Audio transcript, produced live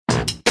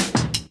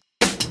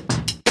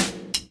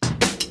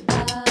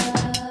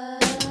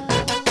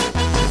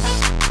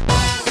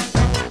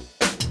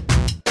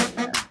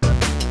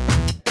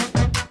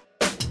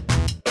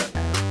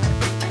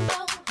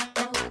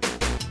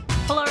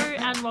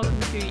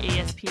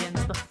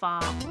ESPN's The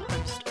Far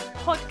Post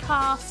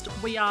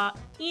podcast. We are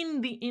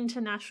in the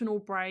international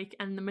break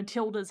and the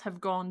Matildas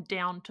have gone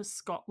down to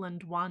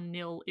Scotland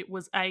 1-0. It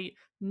was a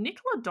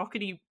Nicola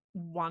Doherty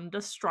wonder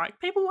strike.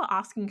 People were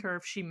asking her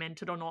if she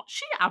meant it or not.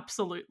 She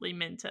absolutely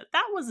meant it.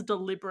 That was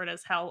deliberate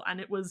as hell and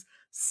it was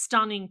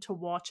stunning to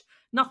watch.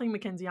 Nothing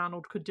Mackenzie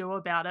Arnold could do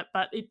about it,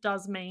 but it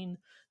does mean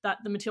that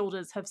the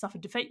Matildas have suffered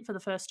defeat for the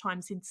first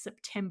time since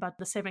September.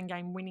 The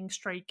 7-game winning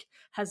streak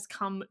has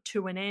come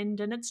to an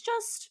end and it's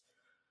just,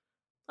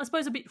 I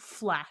suppose, a bit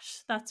flat.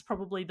 That's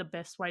probably the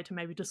best way to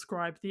maybe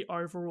describe the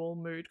overall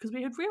mood, because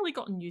we had really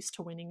gotten used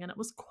to winning and it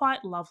was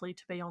quite lovely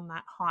to be on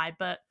that high.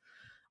 But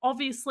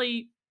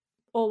obviously,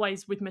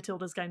 always with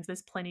Matilda's games,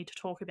 there's plenty to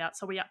talk about,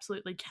 so we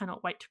absolutely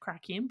cannot wait to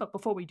crack in. But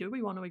before we do,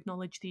 we want to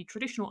acknowledge the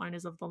traditional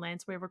owners of the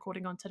lands we're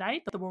recording on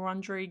today, the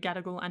Wurundjeri,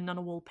 Gadigal and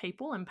Ngunnawal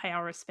people, and pay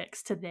our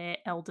respects to their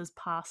elders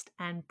past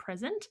and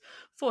present.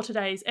 For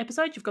today's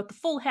episode, you've got the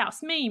full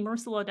house, me,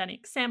 Marissa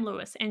Lordanic, Sam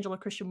Lewis, Angela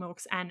Christian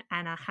Wilkes and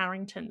Anna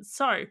Harrington.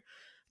 So,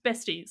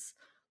 besties,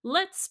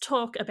 let's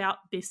talk about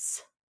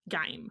this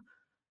game.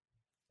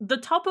 The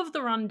top of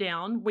the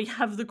rundown, we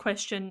have the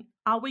question,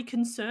 are we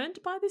concerned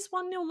by this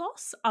 1-0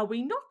 loss? Are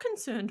we not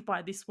concerned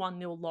by this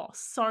 1-0 loss?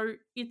 So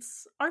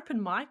it's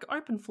open mic,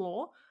 open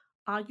floor.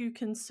 Are you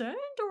concerned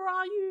or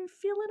are you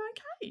feeling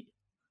okay?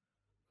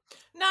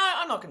 No,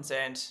 I'm not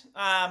concerned.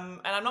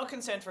 And I'm not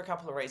concerned for a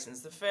couple of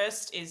reasons. The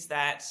first is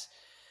that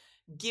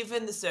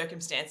given the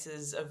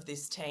circumstances of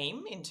this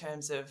team in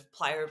terms of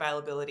player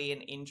availability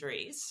and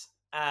injuries,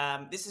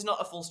 this is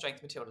not a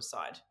full-strength Matilda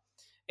side.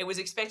 It was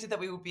expected that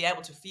we would be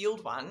able to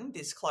field one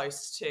this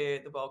close to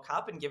the World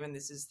Cup, and given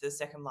this is the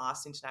second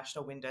last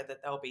international window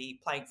that they'll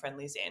be playing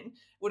friendlies in, it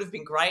would have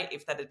been great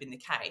if that had been the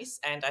case.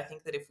 And I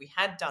think that if we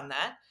had done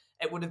that,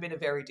 it would have been a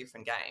very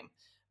different game.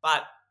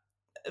 But,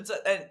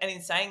 and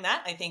in saying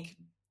that, I think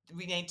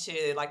we need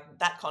to, like,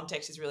 that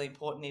context is really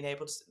important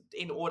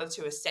in order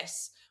to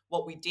assess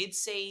what we did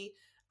see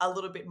a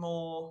little bit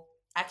more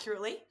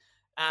accurately,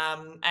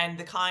 and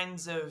the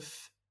kinds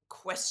of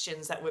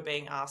questions that were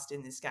being asked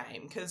in this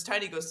game, because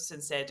Tony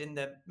Gustafsson said in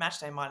the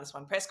Matchday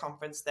 -1 press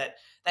conference that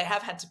they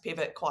have had to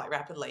pivot quite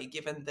rapidly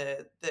given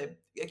the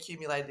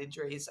accumulated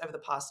injuries over the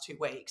past 2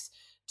 weeks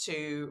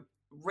to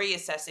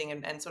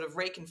reassessing and sort of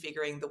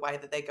reconfiguring the way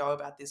that they go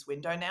about this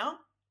window now.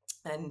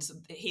 And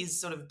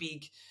his sort of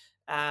big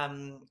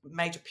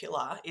major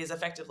pillar is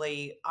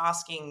effectively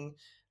asking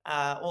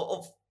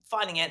or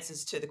finding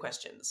answers to the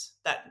questions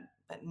that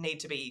need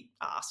to be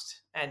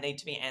asked and need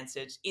to be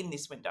answered in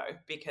this window,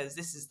 because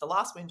this is the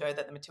last window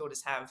that the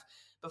Matildas have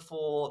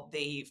before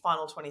the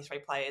final 23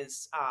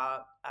 players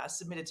are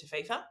submitted to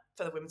FIFA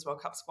for the Women's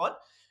World Cup squad.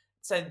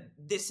 So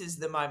this is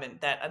the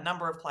moment that a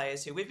number of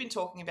players who we've been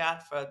talking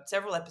about for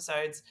several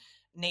episodes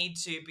need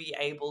to be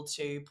able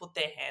to put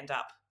their hand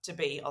up to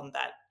be on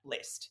that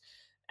list.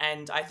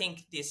 And I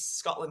think this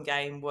Scotland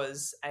game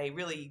was a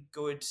really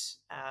good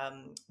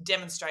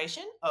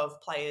demonstration of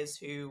players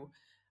who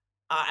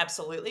are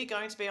absolutely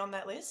going to be on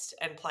that list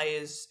and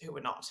players who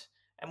are not.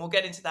 And we'll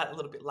get into that a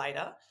little bit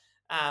later.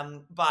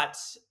 But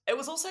it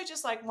was also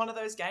just like one of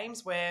those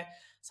games where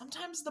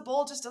sometimes the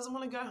ball just doesn't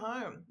want to go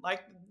home.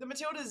 Like, the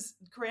Matildas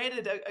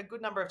created a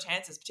good number of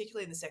chances,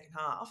 particularly in the second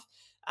half.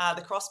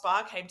 The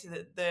crossbar came to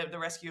the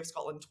rescue of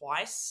Scotland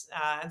twice,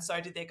 and so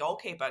did their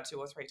goalkeeper 2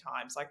 or 3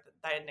 times. Like,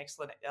 they had an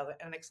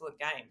excellent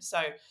game. So,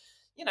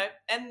 you know,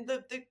 and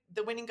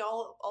the winning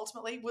goal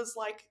ultimately was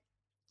like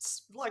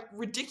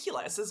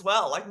ridiculous as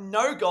well. Like,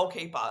 no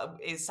goalkeeper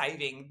is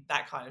saving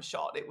that kind of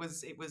shot. It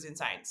was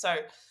insane. So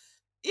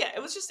yeah,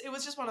 it was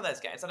just one of those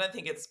games. I don't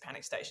think it's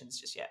panic stations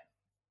just yet.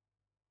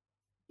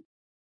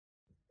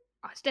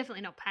 Oh, it's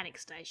definitely not panic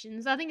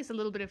stations. I think it's a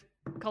little bit of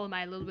column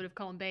A, a little bit of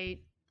column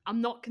B.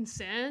 I'm not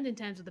concerned in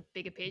terms of the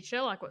bigger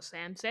picture, like what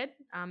Sam said,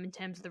 in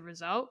terms of the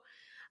result.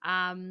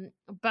 But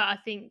I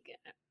think,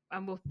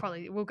 and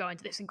we'll go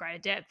into this in greater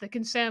depth. The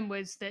concern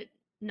was that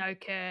no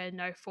Kerr,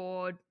 no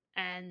Ford,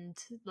 and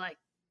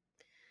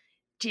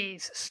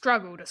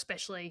struggled,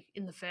 especially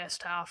in the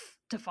first half,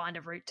 to find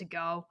a route to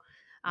goal.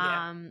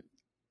 Yeah.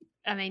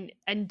 I mean,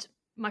 and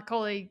my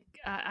colleague,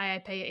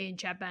 AAP Ian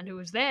Chapman, who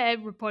was there,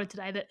 reported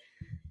today that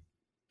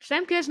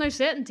Sam Kerr's no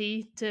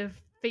certainty to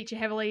feature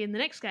heavily in the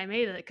next game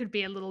either. It could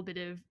be a little bit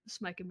of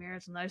smoke and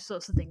mirrors and those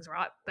sorts of things,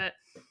 right? But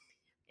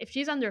if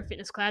she's under a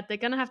fitness cloud, they're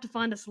going to have to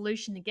find a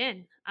solution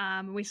again.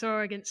 We saw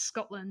her against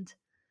Scotland.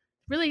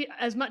 Really,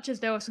 as much as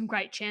there were some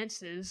great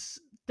chances,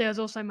 there was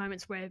also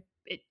moments where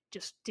it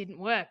just didn't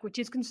work, which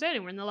is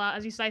concerning. We're in the last,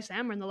 as you say,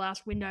 Sam, we're in the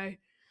last window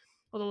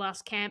or the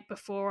last camp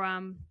before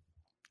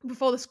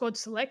the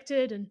squad's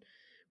selected and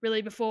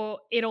really before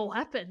it all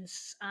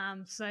happens.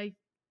 So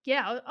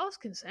yeah, I was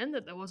concerned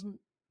that there wasn't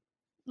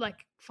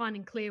like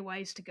finding clear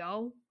ways to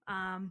go.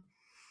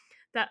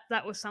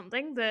 That was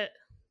something that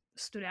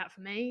stood out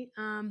for me.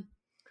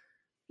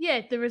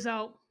 Yeah, the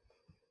result,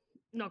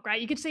 not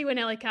great. You could see when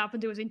Ellie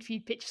Carpenter was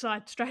interviewed pitch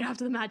side straight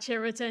after the match, her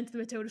return to the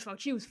Matildas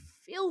fold. She was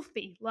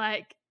filthy.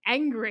 Like,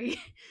 angry.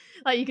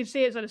 Like you could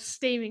see it sort of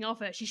steaming off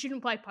her. She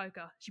shouldn't play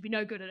poker. She'd be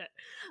no good at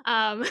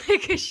it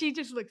because she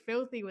just looked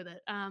filthy with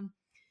it.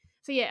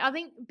 So yeah, I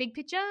think big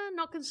picture,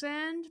 not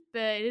concerned,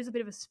 but it is a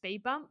bit of a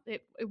speed bump.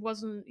 It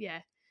wasn't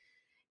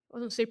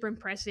super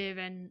impressive.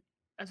 And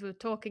as we were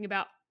talking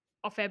about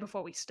off air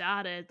before we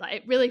started, like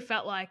it really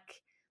felt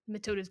like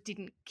Matildas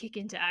didn't kick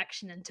into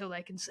action until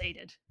they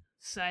conceded.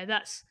 So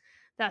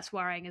that's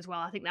worrying as well.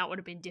 I think that would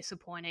have been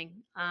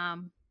disappointing.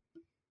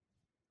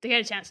 They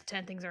get a chance to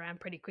turn things around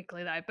pretty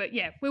quickly though. But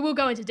yeah, we will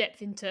go into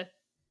depth into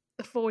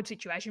the forward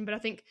situation, but I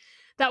think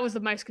that was the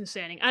most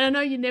concerning. And I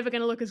know you're never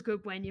going to look as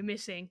good when you're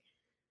missing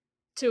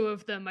two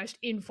of the most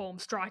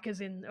informed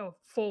strikers or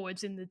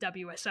forwards in the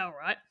WSL,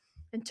 right?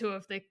 And two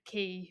of the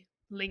key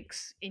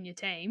links in your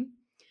team.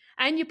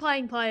 And you're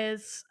playing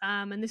players,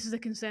 and this is a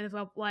concern as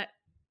well, like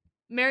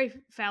Mary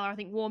Fowler, I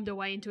think, warmed her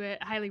way into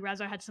it. Hayley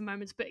Raso had some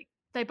moments, but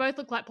they both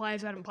look like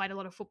players who haven't played a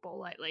lot of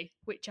football lately,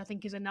 which I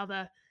think is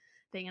another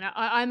thing. And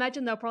I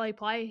imagine they'll probably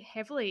play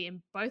heavily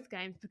in both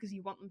games because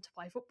you want them to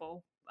play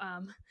football,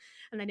 and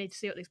they need to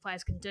see what these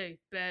players can do.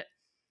 But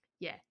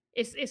yeah,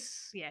 it's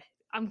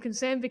I'm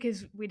concerned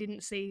because we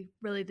didn't see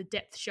really the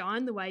depth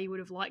shine the way you would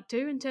have liked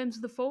to in terms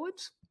of the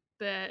forwards.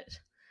 But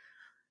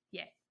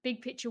yeah,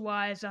 big picture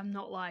wise, I'm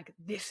not like,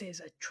 this is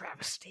a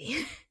travesty.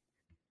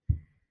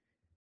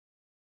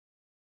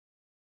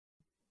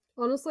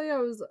 Honestly, I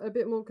was a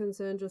bit more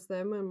concerned just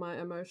then when my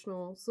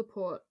emotional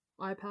support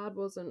iPad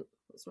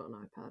it's not an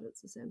iPad,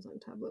 it's a Samsung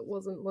tablet,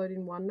 wasn't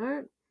loading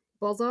OneNote.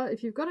 Bozza,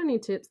 if you've got any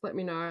tips, let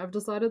me know. I've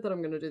decided that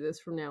I'm going to do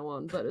this from now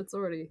on, but it's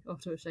already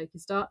off to a shaky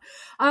start.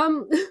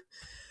 I'm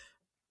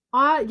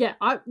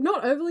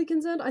not overly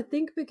concerned. I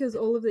think because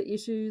all of the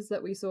issues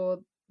that we saw,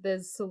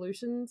 there's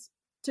solutions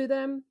to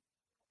them.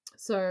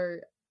 So,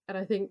 and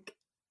I think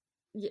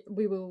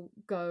we will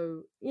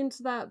go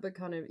into that, but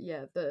kind of,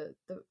 the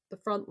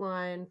front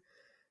line,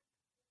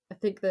 I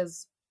think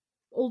there's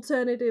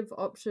alternative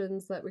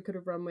options that we could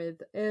have run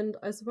with. And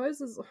I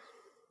suppose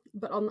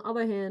but on the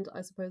other hand,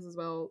 I suppose as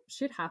well,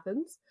 shit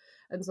happens.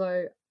 And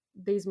so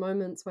these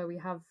moments where we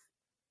have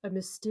a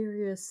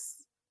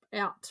mysterious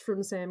out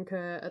from Sam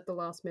Kerr at the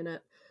last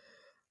minute,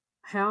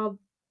 how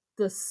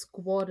the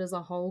squad as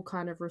a whole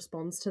kind of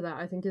responds to that,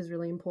 I think is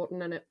really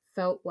important. And it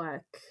felt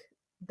like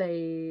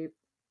they,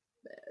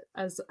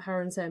 as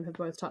Hara and Sam have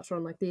both touched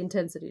on, like the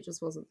intensity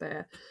just wasn't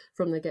there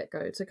from the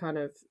get-go to kind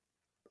of,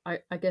 I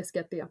guess,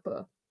 get the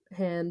upper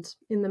hand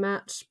in the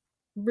match.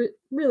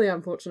 Really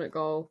unfortunate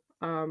goal.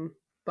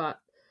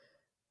 But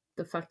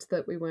the fact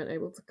that we weren't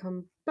able to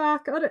come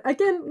back,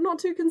 again, not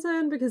too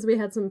concerned because we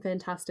had some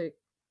fantastic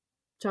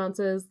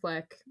chances,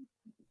 like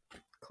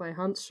Claire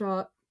Hunt's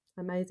shot,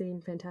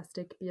 amazing,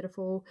 fantastic,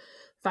 beautiful.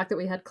 The fact that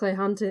we had Claire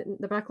Hunt in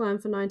the back line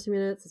for 90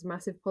 minutes is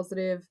massive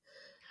positive.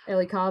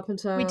 Ellie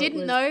Carpenter we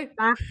didn't know.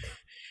 Back.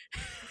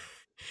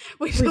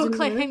 We saw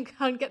Claire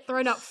Hunt get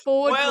thrown up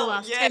forward for the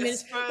last 10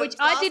 minutes, which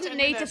I didn't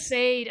need to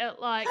see at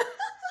like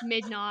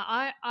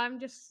midnight. I'm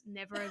just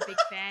never a big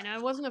fan. I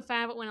wasn't a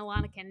fan of it when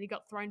Alana Kennedy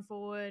got thrown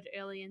forward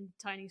early in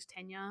Tony's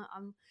tenure.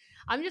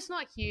 I'm just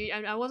not huge.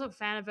 I wasn't a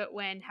fan of it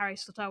when Harry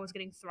Sutter was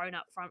getting thrown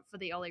up front for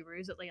the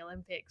Olyroos at the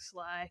Olympics.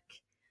 Like,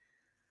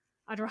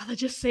 I'd rather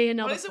just see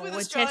another forward tested.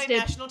 What is it with Australian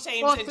national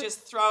teams and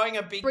just throwing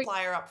a big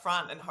player up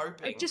front and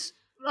hoping?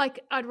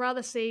 I'd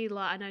rather see,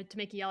 like, I know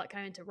Tamika Yallett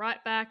came into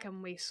right back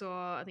and we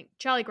saw, I think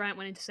Charlie Grant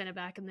went into centre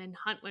back and then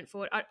Hunt went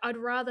forward. I'd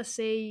rather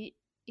see,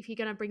 if you're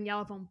going to bring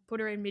Yallett on, put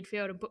her in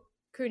midfield and put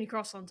Cooney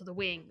Cross onto the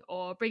wing,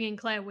 or bring in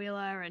Claire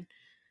Wheeler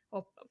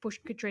or push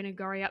Katrina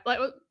Gorry up.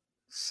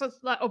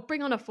 Or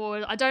bring on a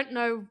forward. I don't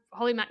know,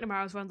 Holly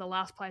McNamara was one of the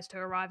last players to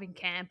arrive in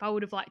camp. I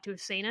would have liked to have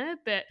seen her,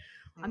 but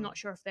I'm not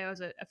sure if there was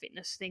a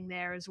fitness thing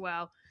there as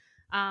well.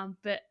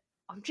 But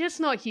I'm just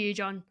not huge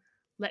on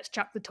let's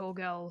chuck the tall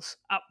girls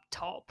up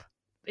top.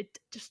 It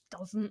just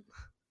doesn't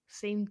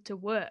seem to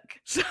work.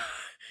 So,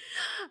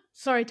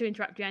 sorry to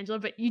interrupt you, Angela,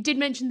 but you did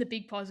mention the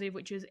big positive,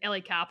 which was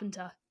Ellie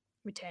Carpenter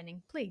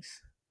returning.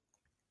 Please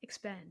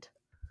expand.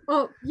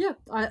 Oh, yeah.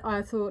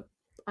 I thought,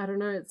 I don't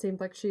know, it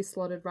seemed like she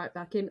slotted right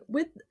back in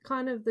with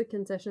kind of the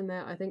concession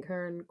there. I think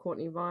her and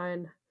Courtney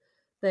Vine,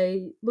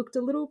 they looked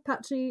a little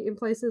patchy in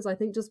places, I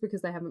think just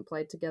because they haven't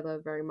played together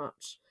very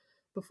much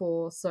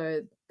before.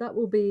 So that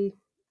will be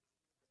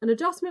an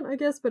adjustment, I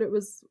guess, but it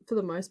was, for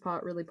the most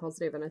part, really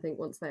positive. And I think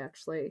once they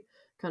actually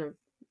kind of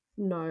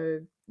know,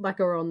 like,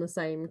 are on the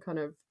same kind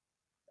of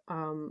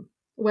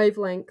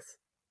wavelength,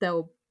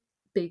 they'll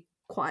be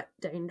quite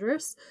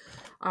dangerous.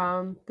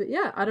 But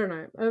yeah, I don't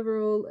know.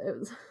 Overall, it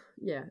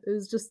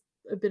was just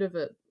a bit of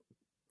a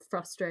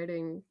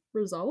frustrating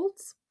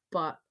result,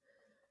 but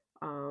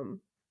I'm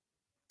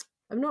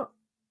not,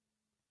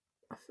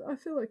 I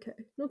feel okay.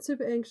 Not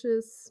super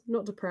anxious,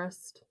 not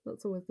depressed.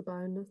 That's always the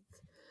bonus.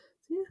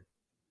 So yeah.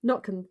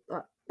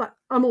 But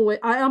I'm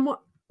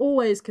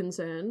always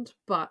concerned,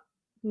 but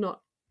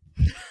not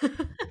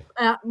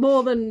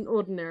more than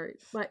ordinary.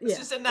 Like, it's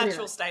just a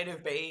natural state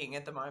of being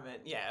at the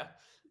moment. Yeah.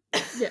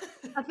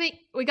 I think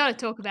we got to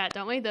talk about,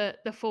 don't we, the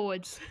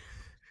forwards?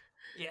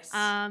 Yes.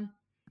 I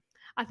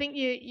think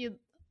you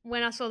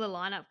when I saw the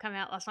lineup come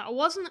out last night, I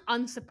wasn't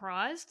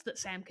unsurprised that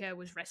Sam Kerr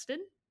was rested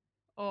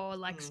or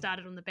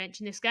started on the bench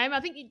in this game. I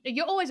think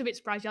you're always a bit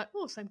surprised. You're like,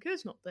 oh, Sam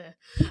Kerr's not there.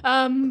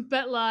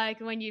 But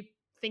like when you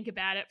think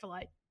about it for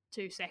like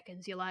 2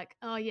 seconds, you're like,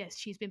 oh yes,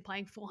 she's been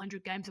playing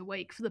 400 games a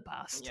week for the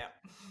past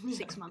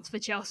 6 months for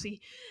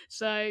Chelsea.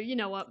 So you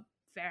know what?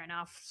 Fair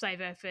enough. Save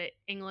her for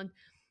England.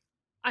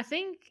 I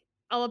think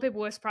a lot of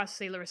people were surprised to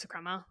see Larissa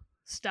Crummer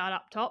start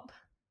up top.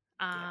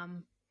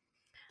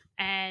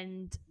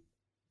 And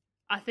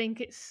I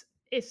think it's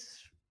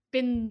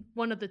been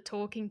one of the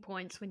talking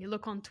points when you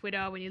look on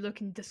Twitter, when you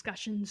look in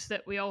discussions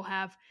that we all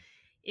have.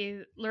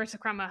 Larissa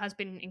Crummer has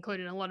been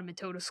included in a lot of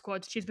Matilda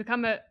squads. She's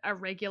become a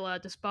regular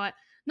despite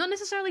not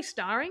necessarily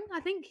starring, I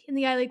think, in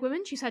the A-League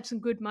Women. She's had some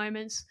good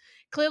moments.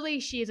 Clearly,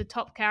 she is a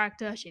top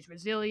character. She's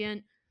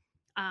resilient.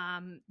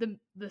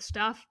 The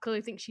staff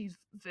clearly think she's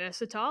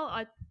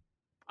versatile.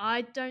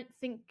 I don't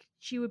think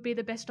she would be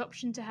the best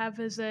option to have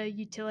as a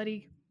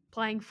utility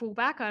playing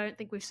fullback. I don't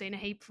think we've seen a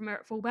heap from her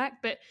at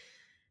fullback. But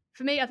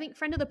for me, I think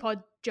friend of the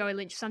pod, Joey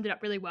Lynch, summed it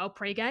up really well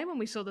pre-game when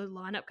we saw the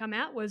lineup come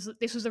out, was that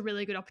this was a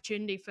really good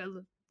opportunity for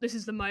this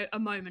is a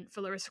moment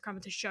for Larissa Crummer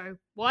to show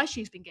why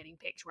she's been getting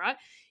picked, right?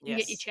 You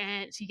get your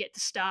chance, you get to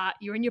start,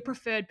 you're in your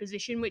preferred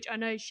position, which I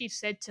know she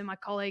said to my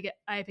colleague at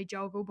AFP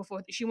Joggle before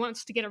that she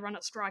wants to get a run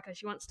at striker.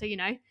 She wants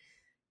to,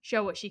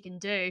 show what she can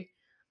do.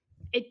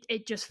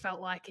 It just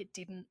felt like it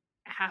didn't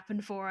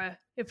happen for her.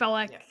 It felt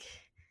like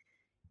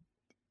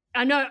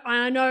I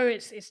know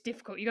it's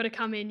difficult. You got to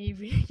come in.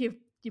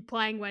 You're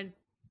playing when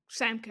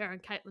Sam Kerr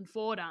and Caitlin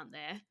Ford aren't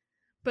there,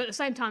 but at the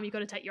same time, you've got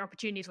to take your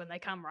opportunities when they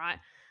come, right?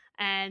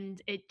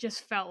 And it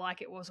just felt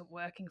like it wasn't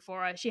working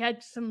for her. She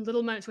had some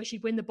little moments where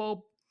she'd win the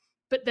ball,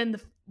 but then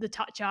the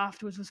touch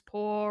afterwards was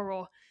poor,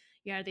 or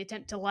the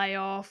attempt to lay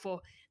off,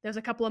 or there was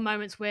a couple of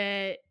moments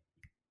where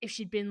if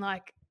she'd been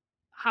like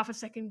half a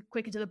second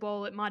quicker to the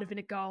ball, it might have been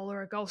a goal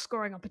or a goal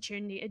scoring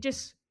opportunity. It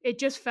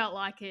just felt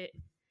like it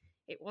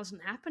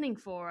wasn't happening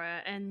for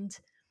her. And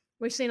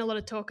we've seen a lot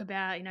of talk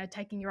about,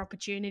 taking your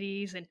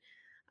opportunities and,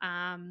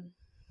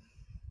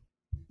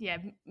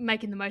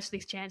 making the most of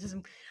these chances.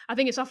 And I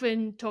think it's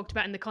often talked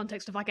about in the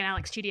context of like an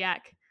Alex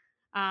Chidiac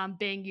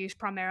being used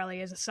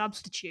primarily as a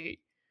substitute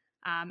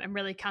and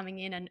really coming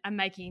in and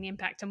making an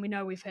impact. And we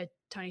know we've heard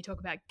Tony talk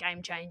about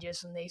game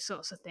changers and these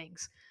sorts of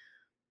things.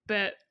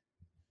 But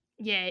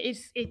yeah,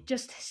 it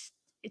just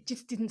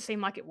didn't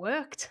seem like it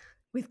worked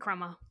with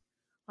Crummer.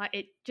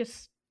 Like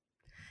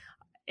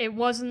it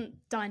wasn't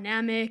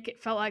dynamic. It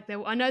felt like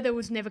I know there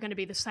was never going to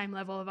be the same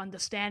level of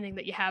understanding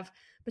that you have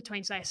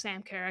between, say,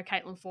 Sam Kerr,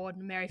 Caitlin Ford,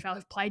 and Mary Fowler,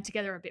 who've played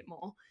together a bit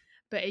more.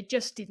 But it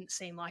just didn't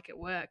seem like it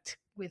worked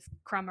with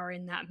Crummer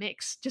in that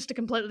mix. Just a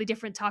completely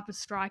different type of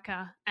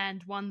striker,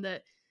 and one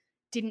that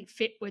didn't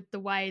fit with the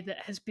way that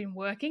has been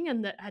working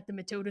and that had the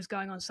Matildas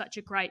going on such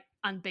a great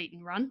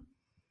unbeaten run.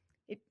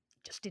 It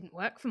just didn't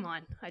work for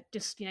mine. I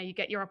just, you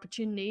get your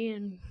opportunity,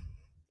 and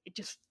it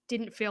just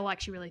didn't feel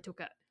like she really took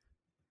it.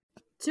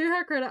 To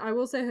her credit, I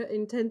will say her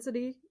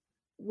intensity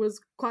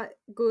was quite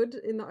good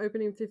in the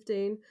opening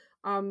 15.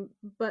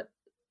 But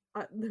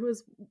there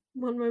was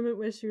one moment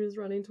where she was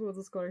running towards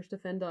a Scottish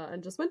defender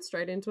and just went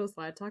straight into a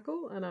slide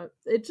tackle, and I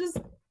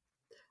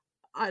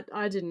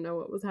didn't know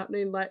what was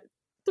happening. Like,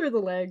 through the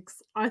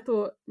legs, I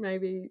thought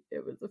maybe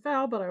it was a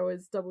foul, but I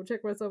always double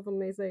check myself on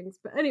these things.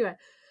 But anyway,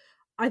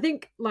 I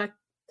think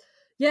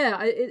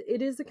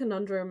it is a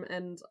conundrum,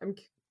 and I'm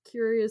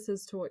curious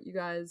as to what you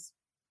guys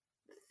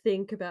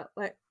think about,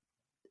 like,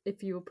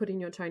 if you were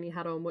putting your Tony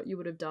hat on, what you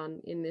would have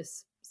done in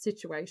this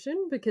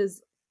situation.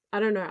 Because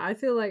I don't know, I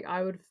feel like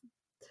I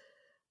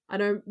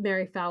know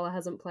Mary Fowler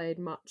hasn't played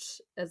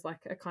much as like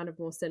a kind of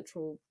more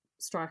central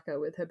striker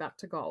with her back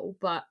to goal,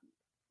 but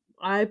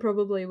I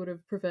probably would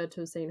have preferred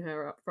to have seen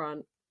her up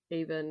front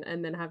even,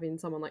 and then having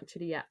someone like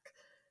Chidiac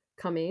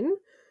come in.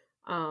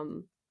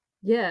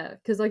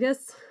 Because I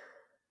guess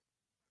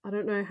I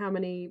don't know how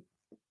many,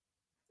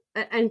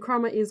 and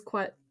Crummer is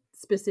quite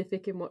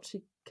specific in what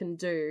she can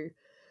do,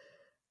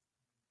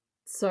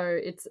 so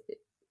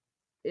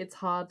it's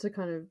hard to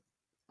kind of,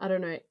 I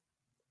don't know,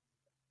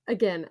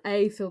 again,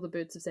 fill the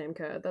boots of Sam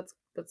Kerr. That's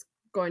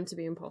going to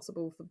be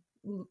impossible for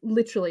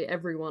literally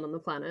everyone on the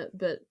planet.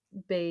 But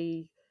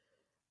B,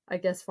 I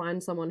guess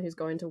find someone who's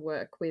going to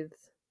work with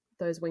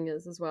those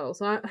wingers as well.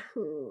 So I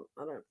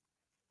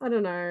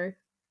don't know.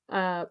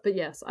 But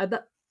yes, I've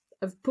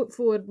put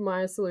forward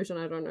my solution.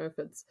 I don't know if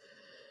it's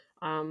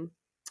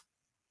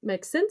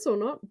makes sense or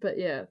not. But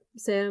yeah,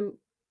 Sam,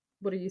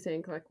 what do you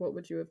think? Like, what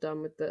would you have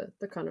done with the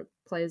kind of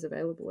players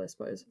available, I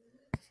suppose?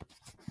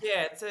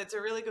 Yeah, it's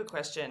a really good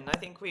question. I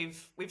think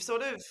we've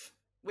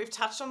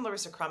touched on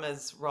Larissa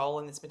Crummer's role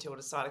in this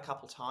Matilda side a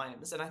couple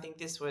times, and I think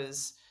this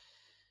was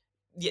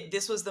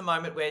the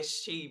moment where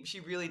she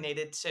really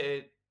needed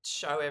to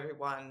show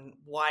everyone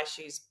why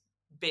she's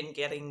been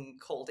getting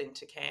called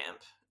into camp.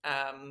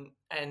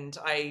 And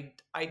I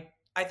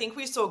think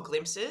we saw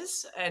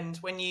glimpses, and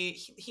when you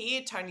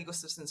hear Tony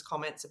Gustafson's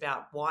comments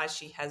about why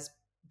she has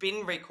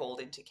been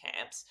recalled into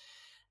camps,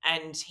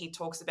 and he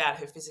talks about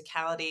her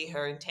physicality,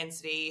 her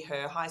intensity,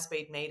 her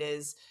high-speed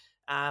meters,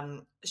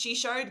 She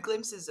showed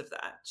glimpses of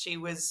that. She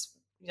was,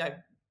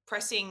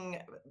 pressing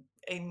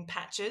in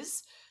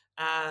patches.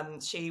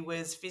 She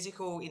was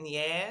physical in the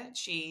air.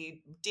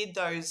 She did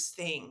those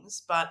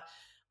things. But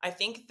I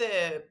think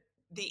the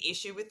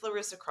issue with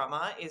Larissa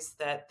Crummer is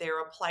that there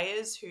are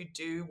players who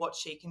do what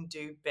she can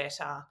do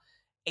better,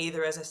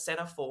 either as a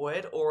centre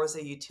forward or as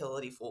a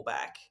utility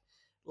fullback.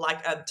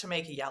 Like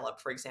Tamika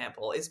Yallop, for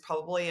example, is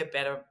probably a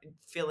better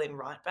fill-in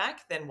right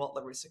back than what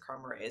Larissa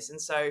Crummer is. And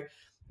so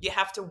you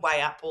have to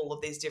weigh up all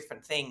of these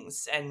different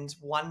things and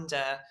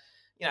wonder,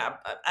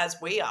 as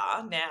we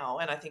are now,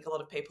 and I think a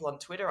lot of people on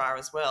Twitter are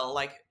as well,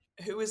 like,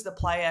 who is the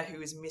player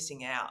who is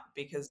missing out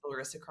because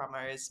Larissa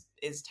Crummer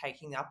is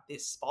taking up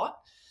this spot?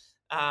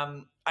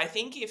 I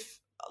think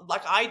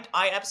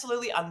I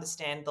absolutely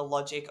understand the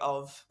logic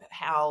of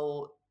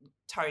how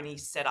Tony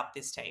set up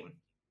this team,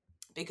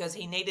 because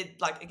he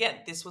needed, again,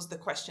 this was the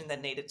question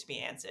that needed to be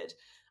answered.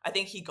 I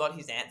think he got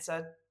his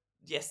answer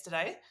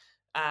yesterday.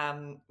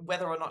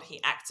 Whether or not he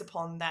acts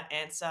upon that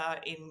answer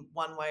in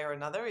one way or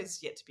another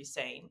is yet to be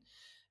seen.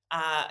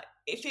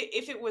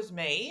 If it was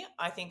me,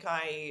 I think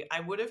I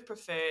would have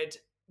preferred,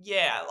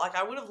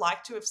 I would have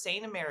liked to have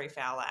seen a Mary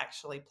Fowler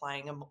actually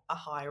playing a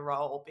higher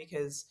role,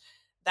 because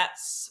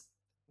that's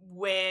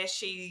where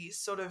she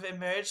sort of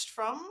emerged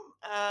from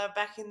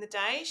back in the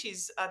day.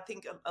 She's, I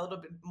think, a little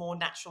bit more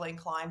naturally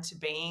inclined to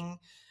being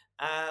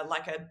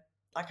like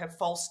a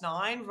false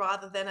nine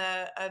rather than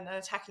an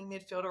attacking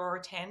midfielder or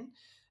a 10,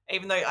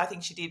 even though I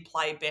think she did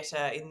play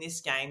better in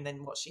this game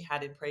than what she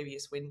had in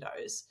previous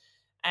windows.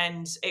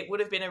 And it would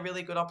have been a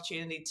really good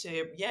opportunity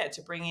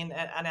to bring in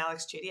an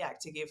Alex Chidiac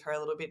to give her a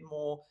little bit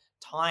more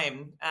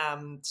time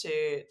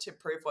to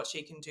prove what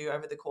she can do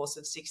over the course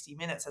of 60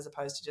 minutes, as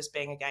opposed to just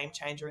being a game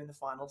changer in the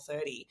final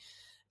 30.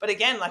 But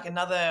again,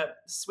 another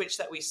switch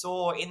that we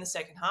saw in the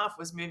second half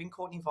was moving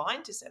Courtney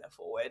Vine to centre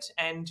forward,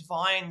 and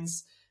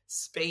Vine's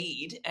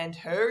speed and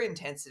her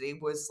intensity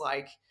was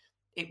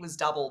it was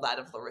double that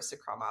of Larissa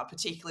Crummer,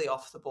 particularly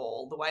off the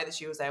ball. The way that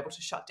she was able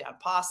to shut down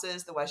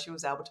passes, the way she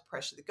was able to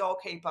pressure the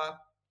goalkeeper,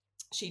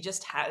 she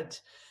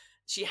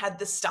had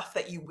the stuff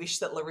that you wish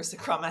that Larissa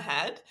Crummer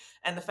had,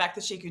 and the fact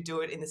that she could do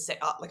it in the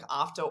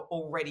after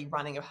already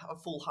running a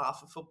full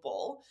half of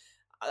football.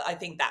 I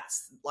think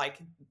that's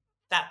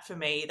that for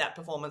me. That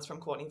performance from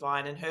Courtney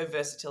Vine and her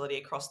versatility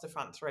across the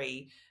front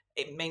three,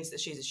 it means that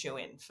she's a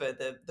shoo-in for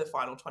the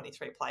final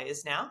 23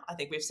 players now. I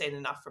think we've seen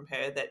enough from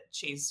her that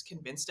she's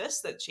convinced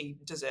us that she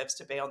deserves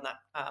to be on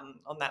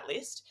that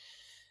list.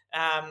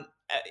 And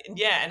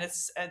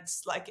it's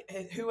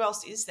who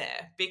else is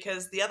there?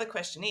 Because the other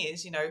question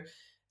is,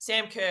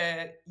 Sam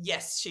Kerr,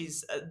 yes,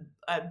 she's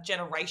a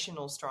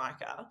generational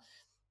striker.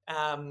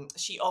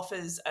 She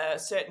offers a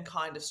certain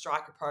kind of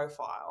striker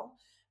profile.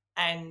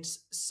 And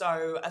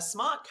so a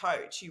smart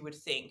coach, you would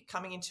think,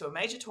 coming into a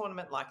major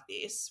tournament like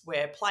this,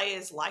 where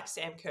players like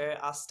Sam Kerr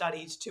are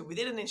studied to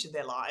within an inch of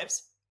their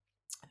lives,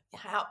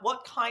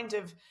 what kind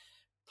of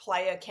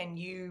player can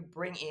you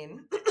bring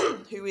in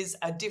who is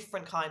a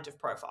different kind of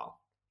profile?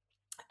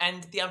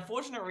 And the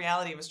unfortunate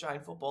reality of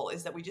Australian football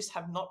is that we just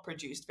have not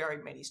produced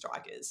very many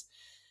strikers.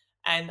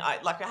 And I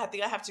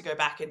think I have to go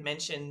back and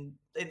mention,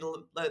 I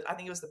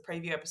think it was the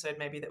preview episode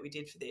maybe that we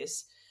did for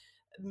this,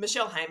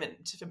 Michelle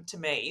Heyman, to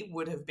me,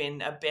 would have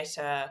been a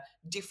better,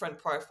 different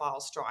profile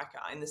striker,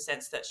 in the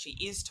sense that she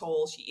is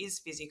tall, she is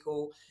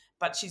physical,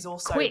 but she's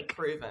also quick.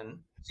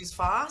 Proven. She's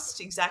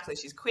fast, exactly.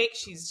 She's quick,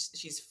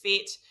 she's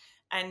fit,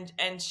 and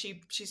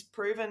she's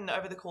proven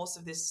over the course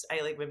of this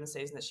A-League women's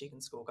season that she can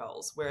score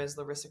goals, whereas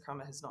Larissa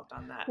Crummer has not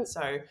done that.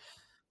 So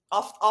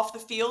off the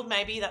field,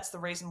 maybe that's the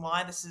reason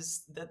why this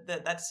is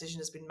that decision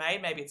has been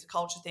made. Maybe it's a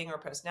culture thing or a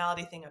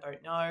personality thing. I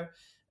don't know.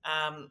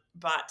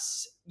 But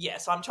yeah,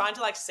 so I'm trying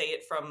to see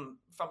it from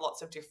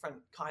lots of different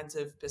kinds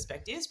of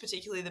perspectives,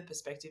 particularly the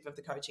perspective of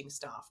the coaching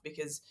staff,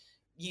 because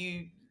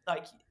you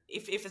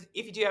if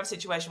you do have a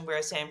situation where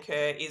a Sam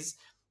Kerr is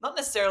not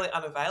necessarily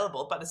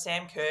unavailable, but a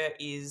Sam Kerr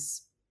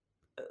is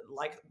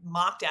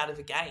marked out of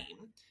a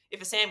game.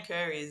 If a Sam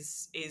Kerr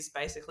is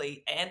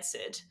basically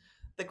answered,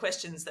 the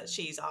questions that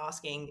she's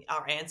asking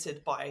are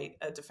answered by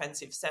a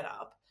defensive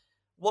setup,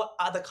 what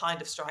other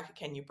kind of striker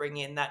can you bring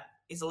in that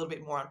is a little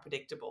bit more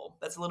unpredictable,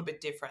 that's a little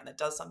bit different, that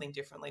does something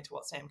differently to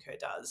what Sam Kerr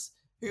does?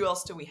 Who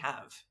else do we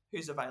have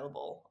who's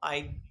available?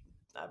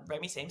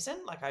 Remy Simpson?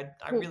 I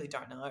really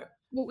don't know.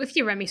 Well, if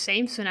you're Remy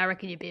Simpson, I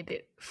reckon you'd be a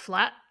bit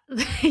flat.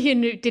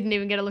 You didn't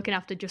even get a look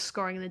after just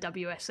scoring in the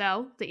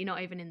WSL, that you're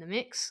not even in the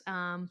mix.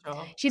 Sure.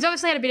 She's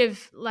obviously had a bit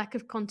of lack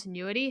of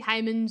continuity.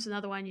 Heyman's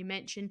another one you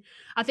mentioned.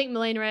 I think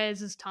Melina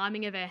Reyes'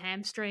 timing of her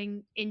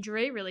hamstring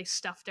injury really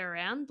stuffed her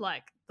around.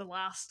 The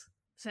last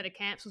set of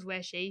camps was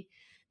where she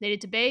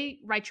needed to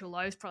be. Rachel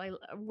Lowe's probably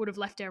would have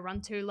left her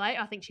run too late.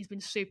 I think she's been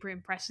super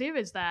impressive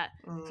as that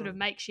sort of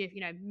makeshift,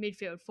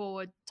 midfield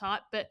forward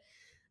type. But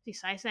as you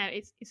say, Sam,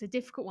 it's a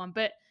difficult one.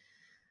 But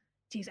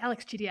geez,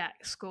 Alex Chidiac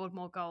scored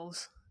more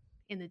goals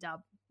in the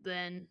dub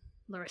than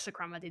Larissa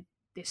Crummer did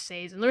this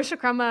season. Larissa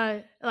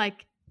Crummer,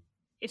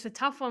 it's a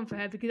tough one for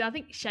her because I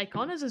think Shay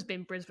Connors has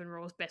been Brisbane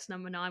Roar's best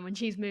number 9 when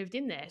she's moved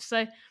in there.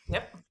 So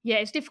Yep. yeah,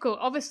 it's difficult.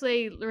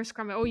 Obviously, Larissa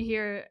Crummer, all you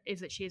hear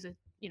is that she's a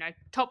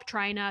top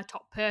trainer,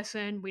 top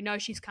person. We know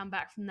she's come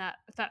back from that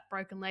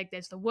broken leg.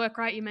 There's the work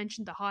rate you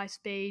mentioned, the high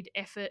speed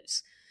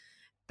efforts,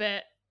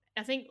 but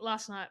I think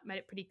last night made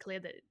it pretty clear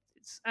that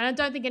and I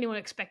don't think anyone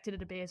expected it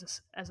to be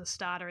as a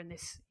starter in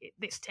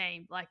this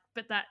team.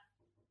 But that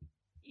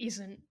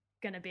isn't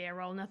going to be a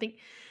role, and I think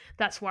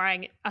that's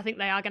worrying. I think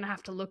they are going to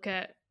have to look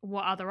at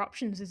what other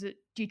options. Do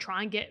you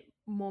try and get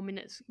more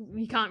minutes?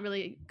 You can't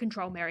really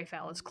control Mary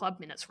Fowler's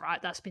club minutes,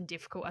 right? That's been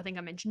difficult. I think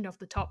I mentioned off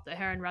the top that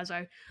her and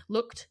Razzo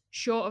looked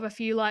short of a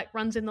few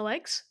runs in the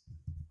legs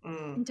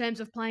in terms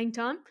of playing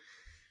time.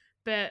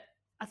 But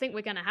I think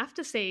we're going to have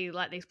to see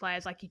these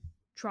players you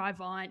try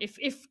Vine.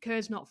 If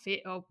Kerr's not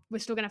fit, or we're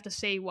still going to have to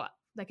see what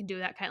they can do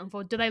without Caitlin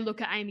Ford. Do they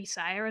look at Amy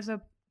Sayer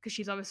because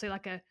she's obviously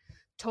a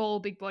tall,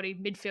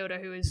 big-bodied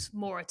midfielder who is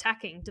more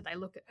attacking? Do they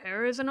look at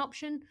her as an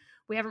option?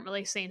 We haven't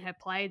really seen her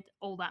played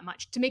all that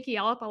much. Tamiki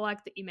Yallop, I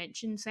like that you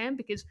mentioned, Sam,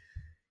 because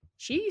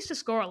she used to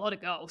score a lot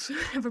of goals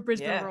for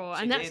Brisbane Roar,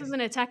 and that's as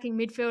an attacking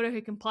midfielder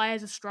who can play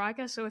as a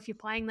striker. So if you're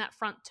playing that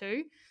front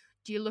two,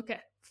 do you look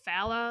at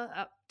Fowler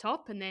up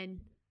top and then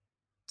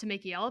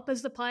Tamiki Yallop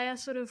as the player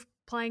sort of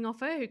playing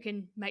off her who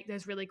can make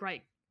those really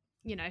great,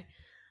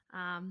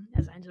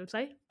 as Angela would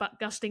say,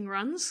 butt-gusting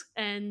runs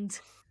and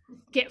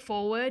get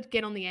forward,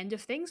 get on the end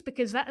of things,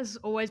 because that has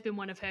always been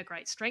one of her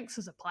great strengths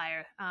as a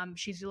player.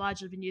 She's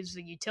largely been used as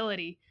a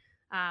utility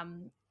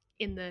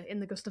in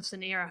the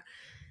Gustafsson era.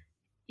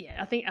 Yeah,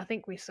 I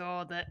think we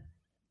saw that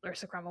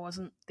Larissa Crummer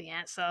wasn't the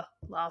answer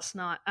last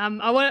night.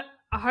 I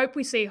hope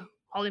we see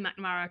Holly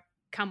McNamara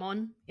come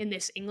on in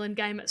this England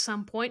game at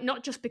some point,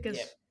 not just because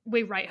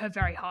we rate her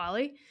very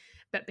highly,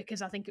 but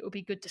because I think it would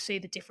be good to see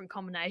the different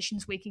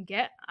combinations we can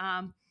get.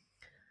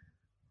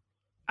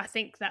 I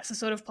think that's the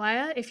sort of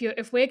player.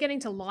 If we're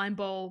getting to line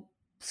ball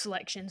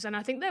selections, and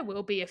I think there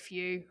will be a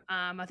few.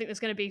 I think there's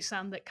going to be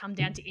some that come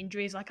down to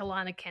injuries, like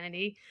Alana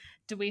Kennedy.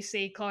 Do we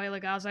see Chloe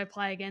Lagazo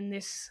play again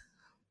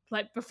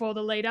before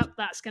the lead up?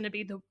 That's going to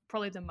be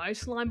probably the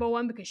most line ball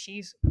one, because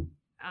she's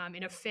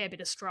in a fair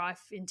bit of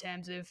strife in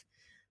terms of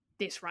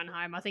this run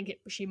home. I think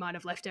she might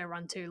have left her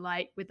run too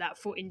late with that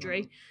foot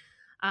injury.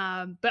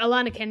 But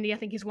Alana Kennedy, I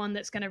think, is one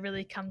that's going to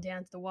really come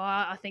down to the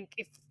wire. I think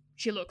if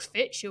she looks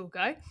fit, she'll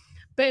go.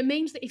 But it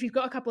means that if you've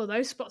got a couple of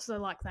those spots that are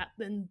like that,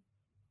 then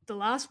the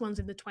last one's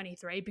in the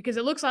 23, because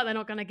it looks like they're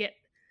not going to get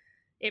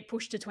it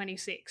pushed to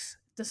 26,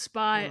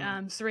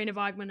 despite Serena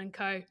Weigman and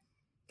co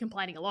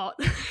complaining a lot.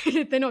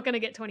 They're not going to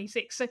get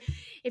 26. So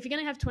if you're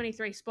going to have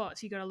 23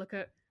 spots, you've got to look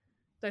at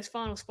those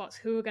final spots,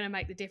 who are going to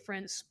make the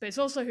difference. But it's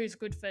also who's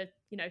good for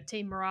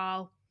team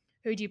morale.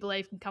 Who do you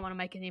believe can come on and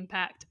make an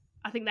impact?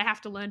 I think they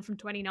have to learn from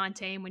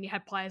 2019 when you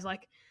had players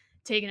like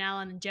Tegan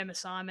Allen and Gemma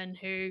Simon,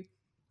 who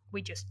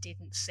we just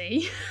didn't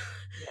see.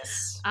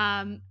 Yes.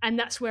 And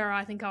that's where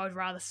I think I would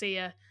rather see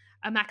a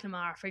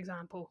McNamara, for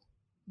example,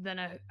 than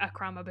a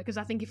Crummer, because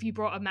I think if you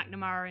brought a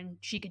McNamara in,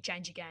 she could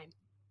change a game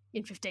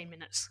in 15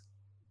 minutes.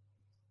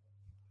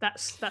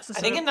 That's the sort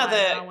of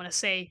player I want to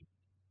see.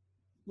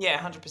 Yeah,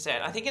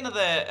 100%. I think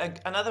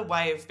another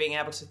way of being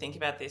able to think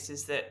about this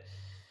is that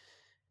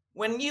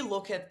when you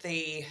look at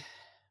the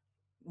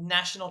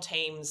national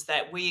teams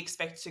that we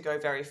expect to go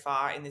very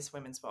far in this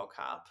Women's World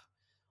Cup,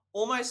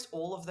 almost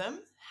all of them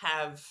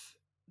have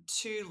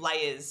two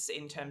layers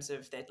in terms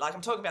of their,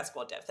 I'm talking about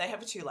squad depth. They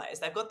have two layers.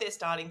 They've got their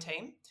starting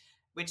team,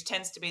 which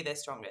tends to be their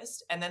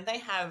strongest, and then they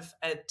have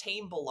a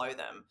team below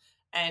them.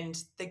 And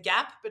the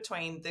gap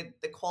between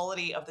the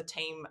quality of the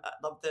team,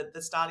 of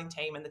the starting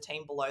team and the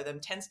team below them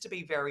tends to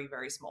be very,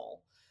 very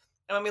small.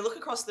 And when we look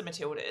across the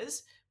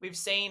Matildas, we've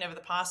seen over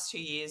the past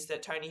 2 years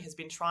that Tony has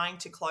been trying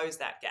to close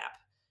that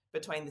gap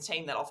between the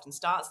team that often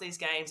starts these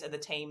games and the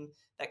team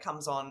that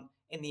comes on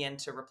in the end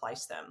to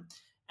replace them.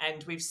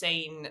 And we've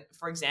seen,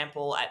 for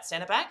example, at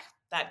centre back,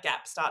 that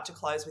gap start to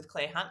close with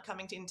Claire Hunt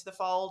coming into the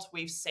fold.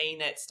 We've seen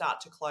it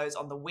start to close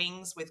on the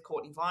wings with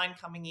Courtney Vine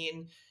coming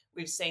in.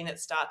 We've seen it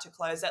start to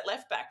close at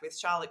left back with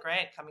Charlotte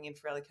Grant coming in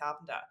for Ellie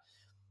Carpenter.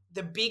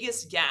 The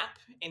biggest gap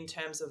in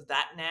terms of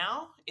that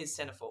now is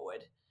centre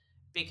forward,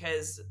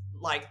 because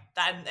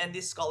that, and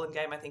this Scotland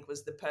game I think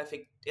was the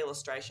perfect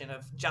illustration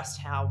of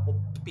just how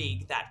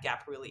big that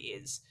gap really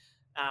is.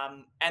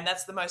 And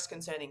that's the most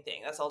concerning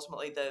thing. That's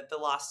ultimately the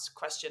last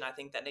question I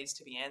think that needs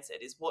to be answered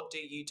is, what do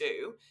you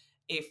do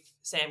if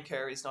Sam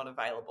Kerr is not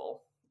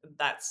available?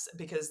 That's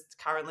because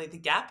currently the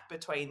gap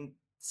between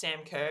Sam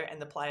Kerr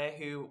and the player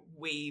who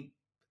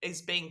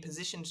is being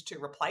positioned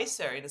to replace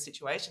her in a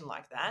situation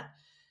like that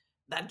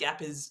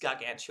gap is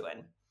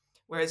gargantuan.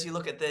 Whereas you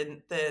look at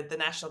the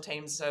national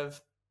teams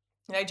of,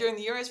 during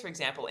the Euros, for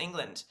example,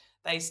 England,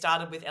 they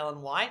started with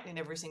Ellen White in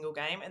every single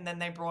game, and then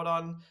they brought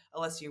on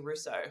Alessia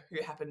Russo, who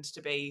happened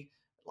to be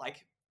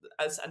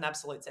as an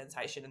absolute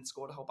sensation and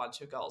scored a whole bunch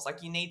of goals.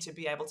 You need to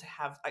be able to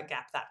have a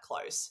gap that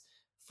close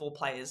for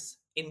players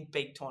in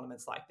big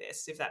tournaments like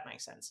this, if that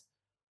makes sense.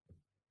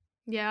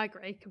 Yeah, I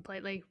agree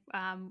completely.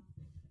 Got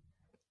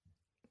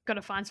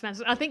to find some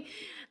answers. I think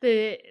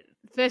the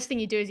first thing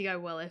you do is you go,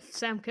 well, if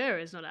Sam Kerr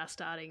is not our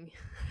starting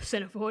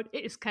centre forward,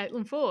 it is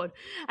Caitlin Ford.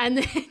 And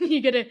then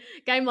you get a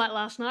game like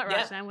last night, right,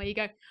 Yep. Sam, where you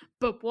go,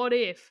 but what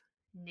if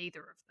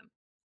neither of them?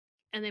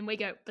 And then we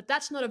go, but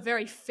that's not a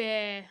very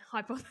fair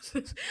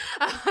hypothesis.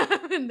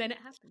 And then it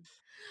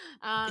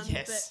happens.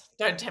 Yes.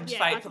 Don't tempt yeah,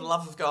 fate I for the think-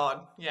 love of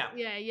God. Yeah.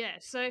 Yeah.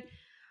 So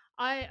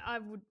I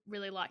would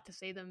really like to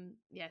see them,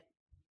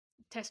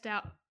 test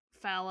out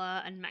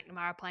Fowler and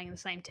McNamara playing in the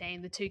same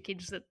team, the two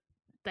kids that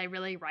they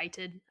really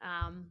rated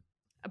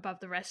above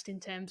the rest in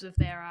terms of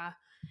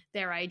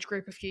their age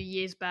group a few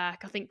years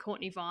back. I think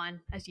Courtney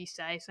Vine, as you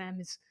say, Sam,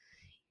 has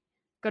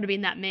got to be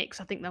in that mix.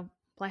 I think they'll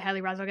play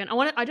Hayley Raso again.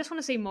 I just want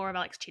to see more of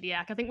Alex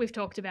Chidiac. I think we've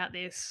talked about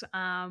this.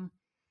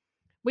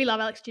 We love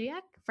Alex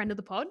Chidiac, friend of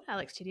the pod,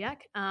 Alex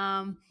Chidiac.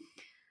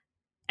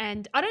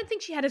 And I don't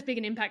think she had as big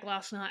an impact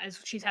last night as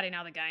she's had in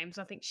other games.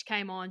 I think she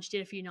came on, she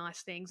did a few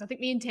nice things. I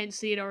think the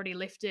intensity had already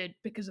lifted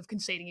because of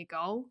conceding a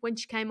goal when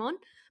she came on.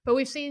 But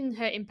we've seen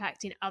her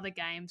impact in other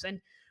games.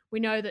 And we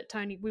know that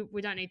Tony,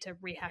 we don't need to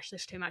rehash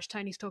this too much.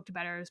 Tony's talked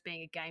about her as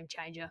being a game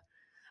changer.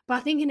 But I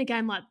think in a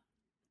game like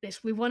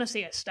this, we want to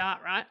see her start,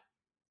 right?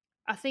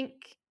 I think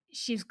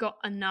she's got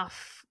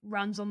enough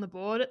runs on the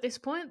board at this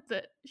point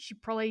that she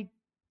probably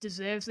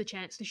deserves the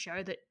chance to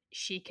show that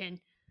she can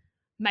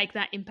make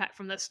that impact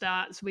from the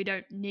start, so we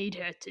don't need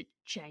her to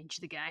change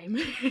the game.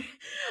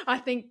 I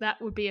think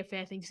that would be a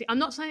fair thing to see. I'm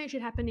not saying it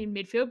should happen in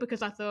midfield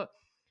because I thought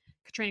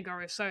Katrina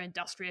Gorry was so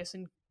industrious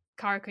and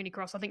Kyra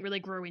Cooney-Cross, I think, really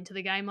grew into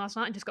the game last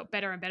night and just got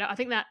better and better. I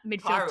think that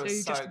midfield Kyra two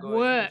was so just good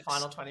works. in the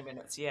final 20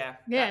 minutes, yeah.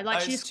 Yeah,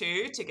 like those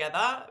two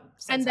together,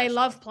 and they sensational.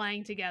 love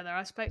playing together.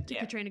 I spoke to Yeah.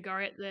 Katrina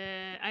Gorry at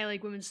the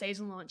A-League Women's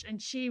season launch,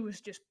 and she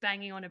was just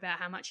banging on about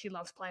how much she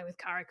loves playing with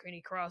Kyra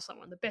Cooney-Cross, like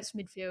one of the best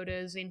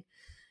midfielders in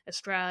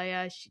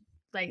Australia.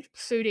 They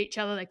suit each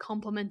other, they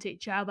complement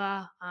each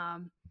other.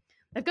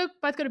 They've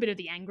both got a bit of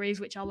the angries,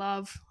 which I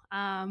love.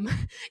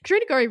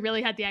 Katrina Gorry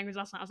really had the angries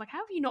last night. I was like, how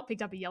have you not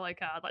picked up a yellow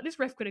card? Like, this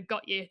ref could have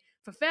got you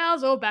for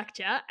fouls or back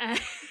chat. And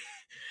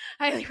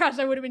Hayley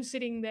Raso would have been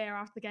sitting there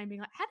after the game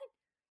being like,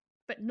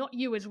 but not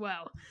you as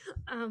well.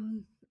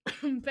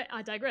 But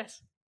I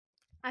digress.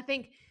 I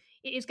think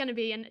it is going to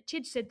be, and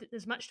Chid said that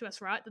there's much to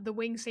us, right? That the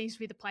wing seems to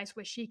be the place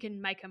where she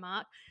can make a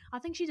mark. I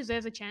think she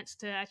deserves a chance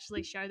to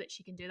actually show that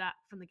she can do that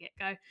from the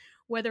get-go,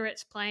 whether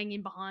it's playing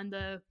in behind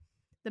the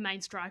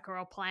main striker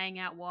or playing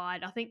out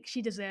wide. I think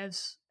she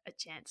deserves a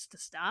chance to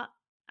start.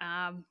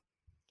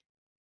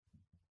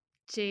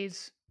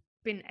 She's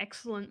been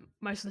excellent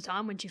most of the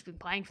time when she's been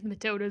playing for the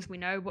Matildas. We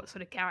know what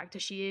sort of character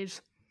she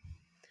is.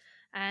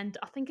 And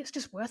I think it's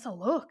just worth a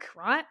look,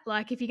 right?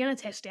 Like, if you're going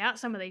to test out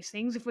some of these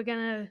things, if we're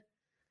going to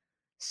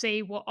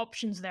see what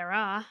options there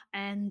are,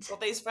 and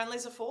what these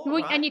friendlies are for,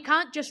 right? right? And you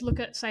can't just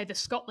look at, say, the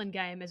Scotland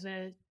game as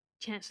a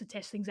chance to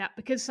test things out,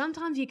 because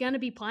sometimes you're going to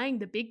be playing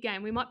the big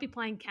game. We might be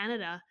playing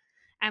Canada,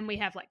 and we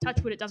have, like,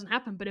 touch wood, it doesn't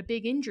happen, but a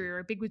big injury or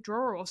a big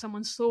withdrawal or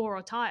someone's sore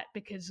or tight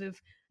because of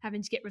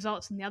having to get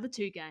results in the other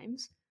two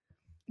games.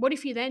 What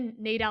if you then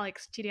need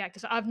Alex Chidiac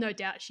to? I've no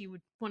doubt she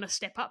would want to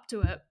step up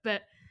to it,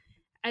 but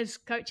as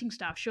coaching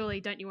staff, surely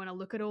don't you want to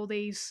look at all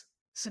these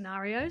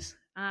scenarios?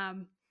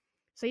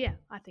 So yeah,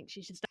 I think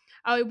she should start.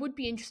 I would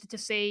be interested to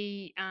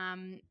see,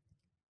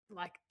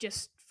 like,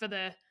 just for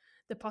the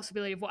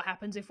possibility of what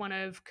happens if one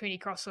of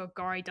Cooney-Cross or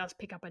Gorry does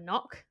pick up a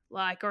knock,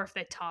 like, or if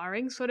they're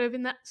tiring sort of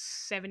in that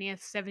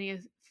 70th,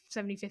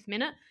 75th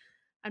minute,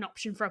 an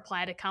option for a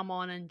player to come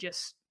on and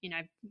just,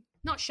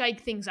 not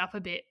shake things up a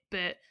bit,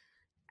 but,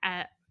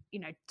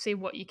 see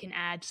what you can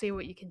add, see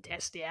what you can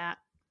test out.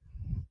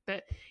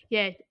 But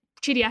yeah,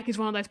 Chidiac is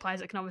one of those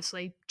players that can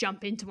obviously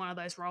jump into one of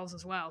those roles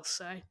as well.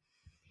 So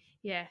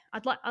yeah,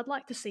 I'd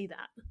like to see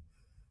that.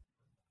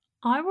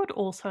 I would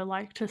also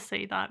like to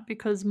see that,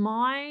 because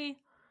my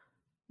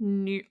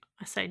new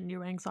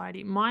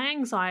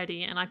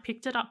anxiety, and I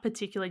picked it up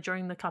particularly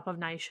during the Cup of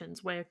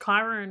Nations, where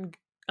Kyra and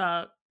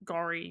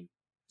Gorry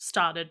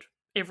started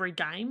every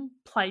game,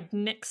 played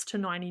next to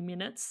 90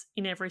 minutes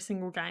in every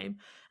single game,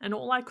 and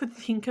all I could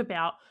think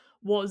about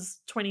was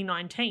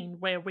 2019,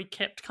 where we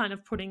kept kind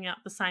of putting out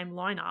the same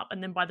lineup,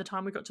 and then by the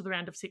time we got to the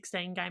round of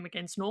 16 game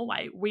against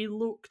Norway, we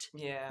looked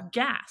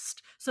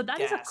gassed. So that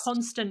is a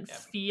constant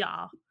fear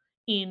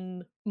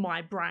in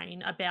my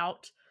brain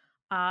about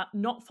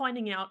not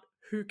finding out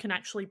who can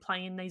actually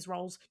play in these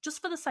roles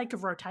just for the sake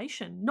of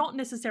rotation, not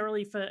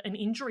necessarily for an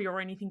injury or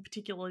anything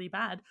particularly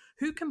bad.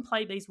 Who can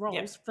play these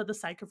roles for the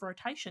sake of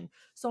rotation?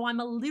 So I'm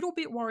a little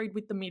bit worried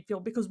with the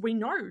midfield, because we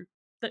know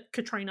that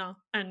Katrina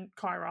and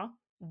Kyra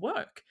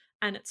work,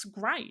 and it's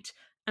great,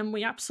 and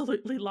we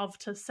absolutely love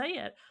to see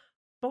it.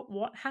 But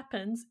what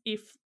happens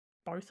if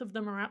both of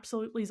them are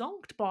absolutely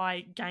zonked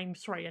by game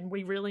 3 and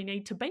we really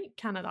need to beat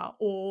Canada,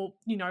 or,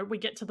 we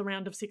get to the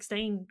round of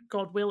 16,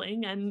 God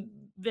willing, and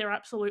they're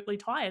absolutely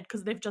tired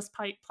because they've just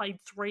played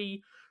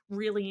 3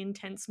 really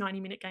intense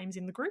 90-minute games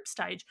in the group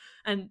stage.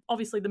 And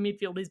obviously the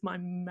midfield is my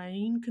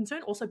main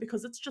concern, also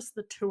because it's just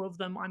the two of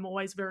them. I'm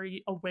always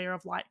very aware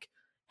of, like,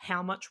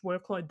 how much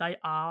workload they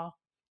are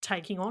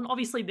taking on.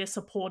 Obviously they're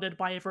supported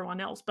by everyone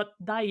else, but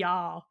they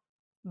are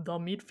the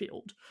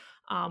midfield.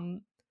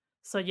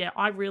 So yeah,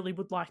 I really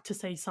would like to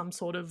see some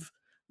sort of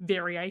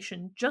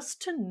variation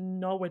just to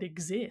know it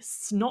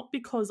exists, not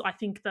because I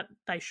think that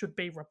they should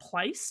be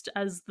replaced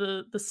as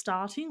the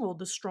starting or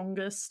the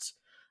strongest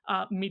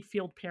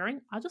midfield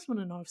pairing. I just want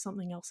to know if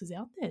something else is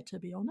out there, to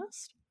be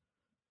honest.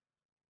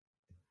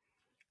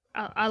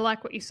 I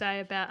like what you say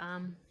about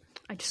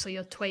I just saw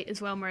your tweet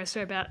as well,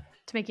 Marissa, about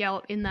Tameki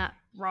Yallop in that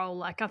role.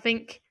 Like, I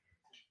think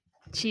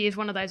she is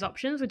one of those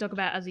options we talk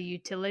about as a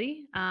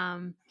utility.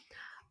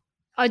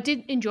 I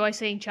did enjoy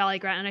seeing Charlie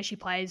Grant. I know she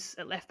plays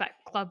at left back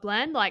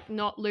Clubland, like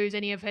not lose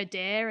any of her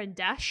dare and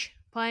dash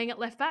playing at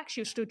left back. She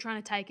was still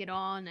trying to take it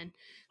on, and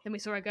then we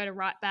saw her go to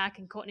right back,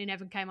 and Courtney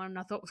Nevin came on, and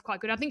I thought was quite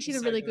good. I think she's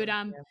a really good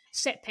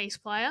set piece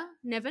player,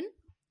 Nevin.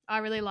 I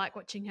really like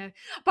watching her.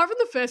 Apart from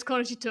the first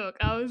corner she took,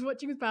 I was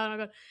watching with Bale and I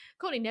got,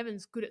 Courtney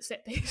Nevin's good at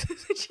set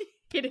pieces. And she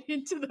get it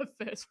into the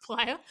first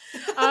player.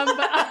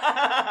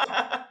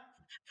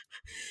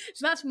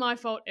 So that's my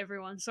fault,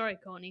 everyone. Sorry,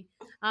 Courtney.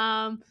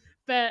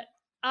 But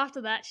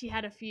after that, she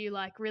had a few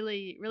like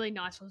really, really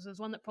nice ones. There was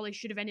one that probably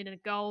should have ended in a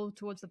goal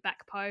towards the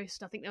back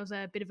post. I think there was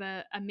a bit of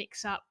a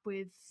mix-up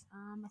with,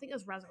 I think it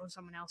was Razzle or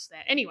someone else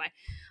there. Anyway,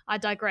 I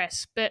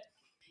digress. But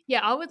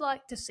yeah, I would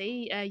like to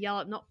see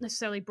Yallop not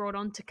necessarily brought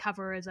on to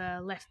cover as a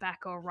left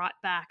back or right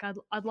back.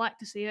 I'd like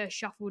to see her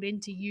shuffled in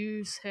to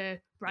use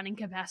her running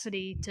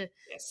capacity to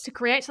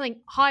create something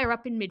higher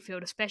up in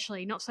midfield,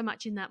 especially not so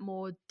much in that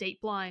more deep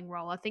lying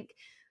role. I think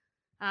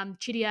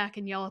Chidiac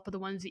and Yallop are the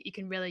ones that you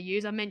can really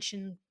use. I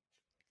mentioned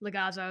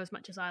Lagazzo as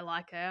much as I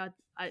like her.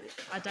 I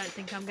don't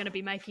think I'm going to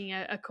be making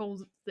a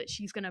call that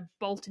she's going to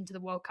bolt into the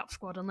World Cup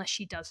squad unless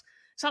she does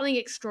something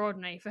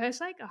extraordinary. For her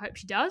sake, I hope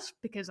she does,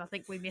 because I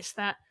think we miss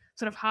that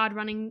sort of hard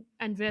running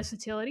and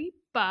versatility.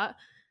 But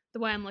the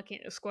way I'm looking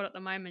at the squad at the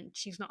moment,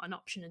 she's not an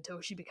option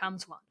until she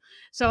becomes one.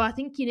 So I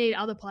think you need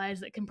other players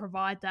that can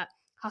provide that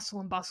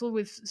hustle and bustle.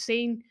 We've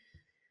seen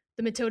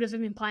the Matildas have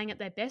been playing at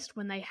their best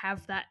when they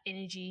have that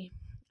energy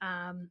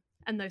and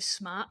those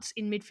smarts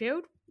in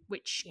midfield,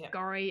 which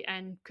Gorry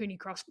and Cooney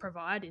Cross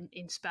provide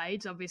in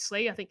spades,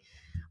 obviously. I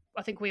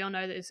think we all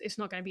know that it's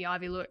not going to be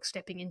Ivy Luke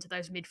stepping into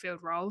those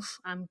midfield roles,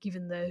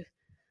 given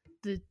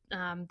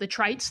the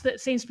traits that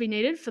seems to be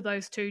needed for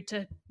those two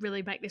to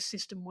really make this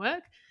system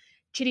work.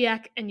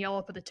 Chidiac and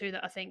Yallop are the two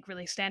that I think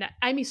really stand out.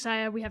 Amy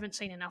Sayer, we haven't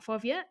seen enough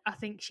of yet. I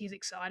think she's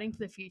exciting for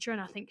the future,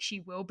 and I think she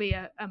will be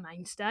a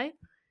mainstay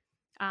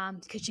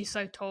because she's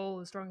so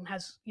tall, strong, and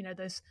has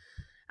those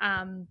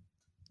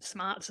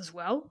smarts as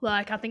well.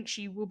 Like, I think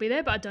she will be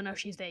there, but I don't know if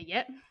she's there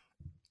yet.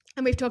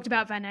 And we've talked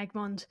about Van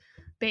Egmond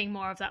being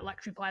more of that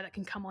luxury player that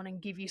can come on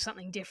and give you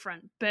something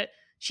different, but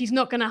she's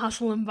not going to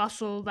hustle and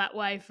bustle that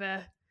way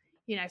for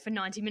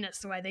 90 minutes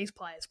the way these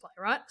players play,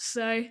 right?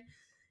 So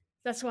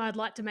that's why I'd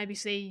like to maybe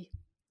see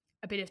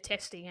a bit of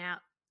testing out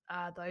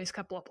those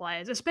couple of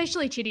players,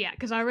 especially Chidiac,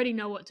 because I already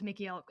know what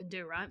Tameki Yallop can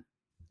do, right?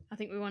 I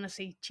think we want to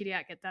see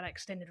Chidiac get that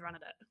extended run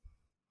at it.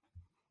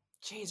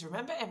 Jeez,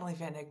 remember Emily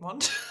Van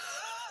Egmond?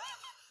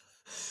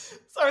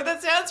 Sorry,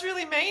 that sounds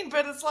really mean,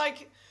 but it's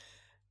like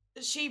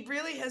she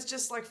really has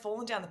just like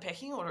fallen down the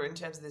pecking order in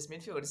terms of this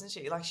midfield, isn't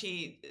she? Like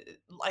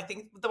I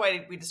think the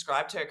way we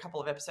described her a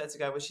couple of episodes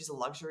ago was she's a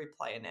luxury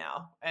player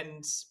now.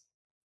 And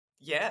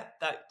yeah,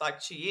 that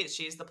like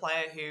she's the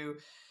player who,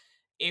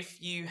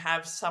 if you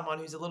have someone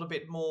who's a little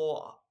bit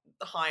more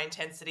high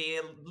intensity,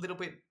 a little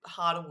bit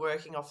harder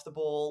working off the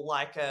ball,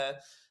 like an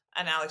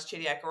Alex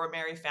Chidiac or a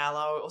Mary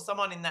Fallow, or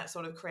someone in that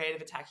sort of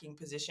creative attacking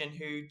position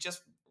who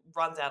just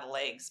runs out of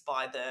legs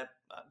by the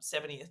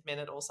 70th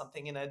minute or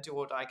something in a do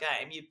or die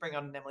game, you'd bring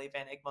on an Emily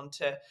Van Egmond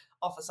to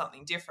offer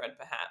something different,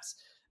 perhaps.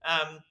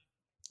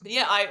 But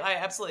yeah, I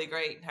absolutely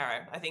agree,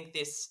 Harrow. I think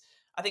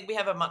we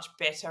have a much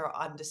better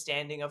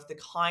understanding of the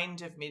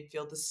kind of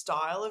midfield, the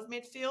style of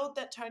midfield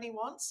that Tony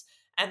wants,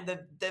 and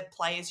the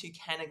players who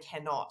can and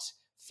cannot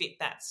fit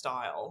that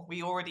style.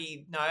 We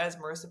already know, as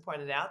Marissa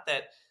pointed out,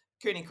 that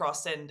Cooney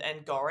Cross and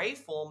Gorry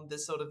form the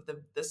sort of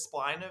the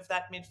spine of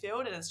that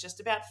midfield, and it's just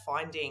about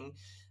finding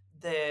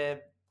the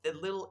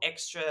little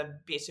extra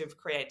bit of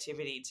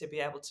creativity to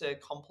be able to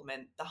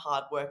complement the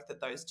hard work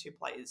that those two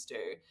players do.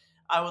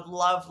 I would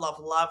love, love,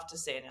 love to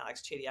see an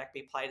Alex Chidiac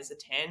be played as a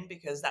 10,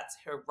 because that's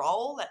her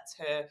role.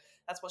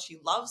 That's what she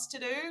loves to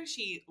do.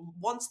 She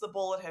wants the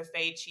ball at her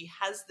feet. She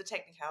has the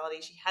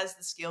technicality. She has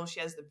the skill. She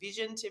has the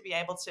vision to be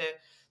able to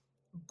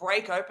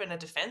break open a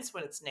defense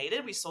when it's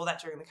needed. We saw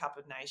that during the Cup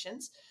of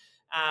Nations.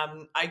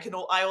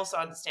 I also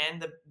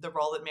understand the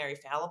role that Mary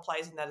Fowler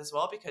plays in that as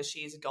well, because she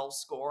is a goal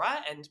scorer,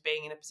 and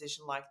being in a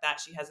position like that,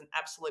 she has an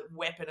absolute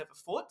weapon of a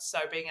foot. So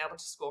being able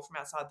to score from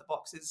outside the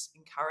box is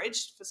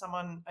encouraged for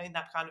someone in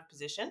that kind of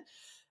position.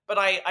 But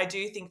I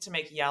do think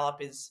Tameki Yallop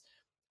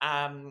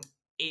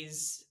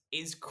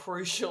is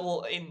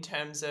crucial in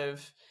terms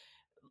of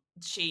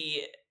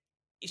she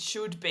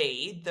should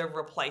be the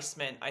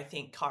replacement. I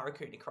think Kyra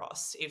Cooney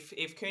Cross.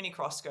 If Cooney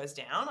Cross goes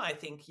down, I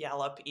think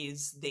Yallop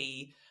is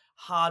the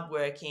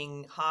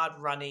hard-working,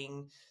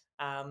 hard-running,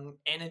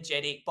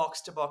 energetic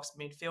box-to-box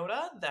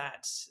midfielder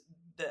that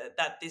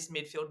this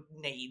midfield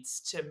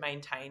needs to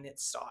maintain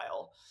its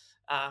style.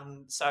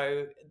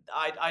 So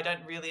I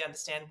don't really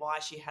understand why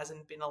she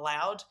hasn't been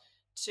allowed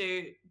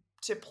to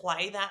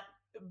play that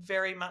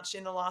very much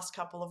in the last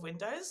couple of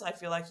windows. I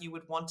feel like you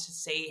would want to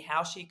see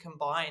how she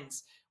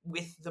combines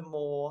with the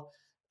more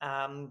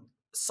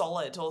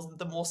solid or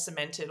the more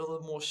cemented or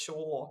the more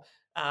sure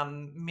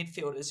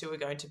midfielders who are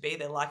going to be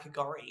there, like a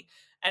Gorry.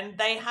 And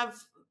they have,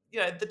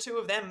 the two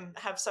of them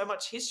have so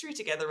much history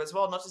together as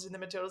well, not just in the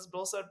Matildas, but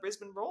also at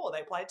Brisbane Roar.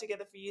 They played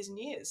together for years and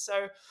years.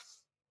 So,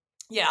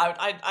 yeah,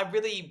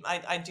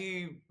 I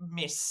do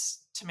miss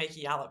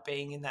Tamiki Yallop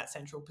being in that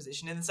central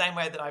position in the same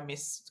way that I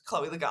miss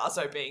Chloe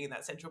Lagazo being in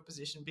that central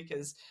position,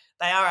 because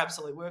they are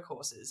absolute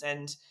workhorses.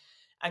 And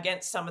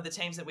against some of the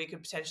teams that we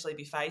could potentially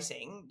be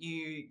facing,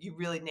 you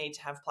really need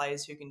to have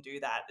players who can do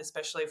that,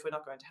 especially if we're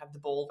not going to have the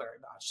ball very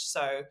much.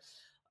 So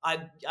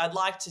I'd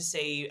like to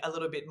see a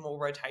little bit more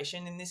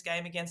rotation in this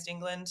game against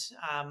England.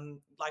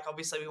 Like,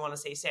 obviously we want to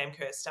see Sam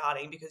Kerr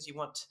starting because you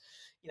want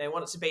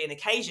it to be an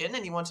occasion,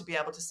 and you want to be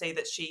able to see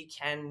that she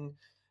can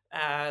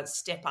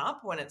step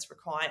up when it's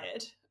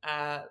required.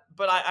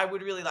 But I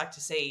would really like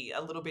to see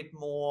a little bit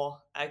more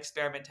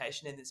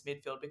experimentation in this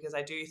midfield, because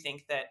I do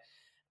think that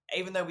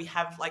even though we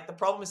have, like, the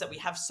problem is that we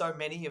have so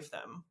many of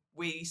them,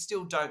 we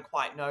still don't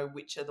quite know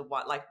which are the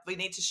one. Like, we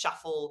need to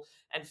shuffle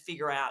and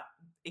figure out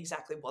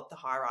exactly what the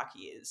hierarchy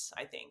is,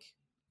 I think.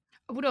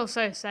 I would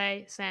also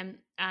say, Sam,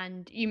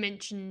 and you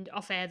mentioned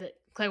off air that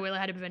Claire Wheeler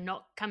had a bit of a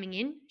knock coming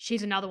in.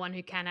 She's another one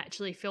who can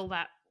actually fill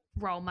that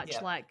role, much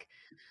like,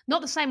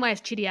 not the same way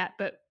as Chidiat,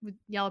 but with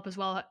Yallop as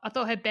well. I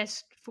thought her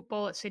best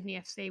football at Sydney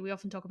FC, we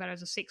often talk about her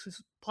as a 6,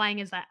 was playing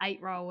as that 8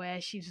 role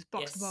where she just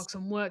box to box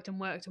and worked and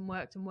worked and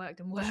worked and worked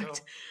and worked.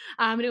 Sure.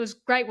 And it was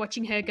great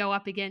watching her go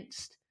up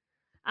against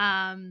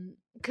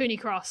Cooney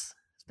Cross,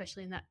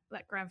 especially in that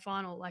grand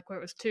final, like where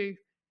it was two,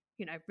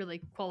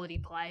 really quality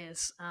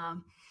players.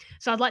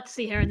 So I'd like to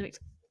see her in the mix.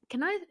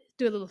 Can I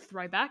do a little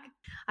throwback?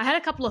 I had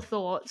a couple of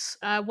thoughts.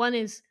 One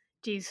is,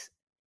 geez,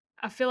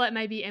 I feel like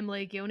maybe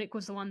Emily Gilnick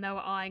was the one they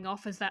were eyeing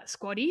off as that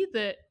squaddie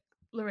that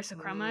Larissa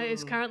Crummer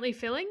is currently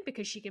filling,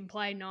 because she can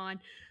play 9.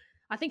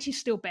 I think she's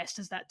still best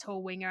as that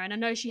tall winger, and I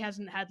know she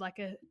hasn't had like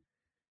a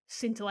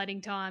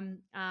scintillating time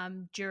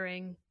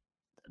during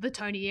the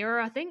Tony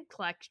era. I think,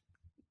 like,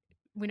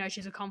 we know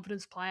she's a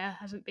confidence player,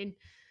 hasn't been,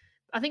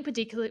 I think,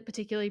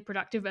 particularly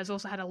productive, but has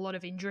also had a lot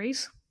of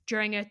injuries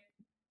during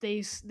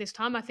this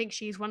time. I think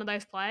she's one of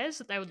those players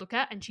that they would look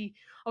at, and she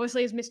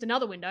obviously has missed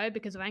another window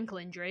because of ankle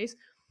injuries.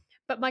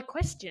 But my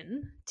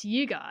question to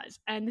you guys,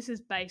 and this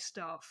is based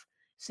off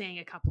seeing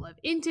a couple of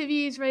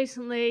interviews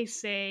recently,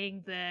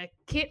 seeing the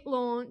kit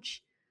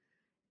launch,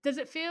 does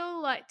it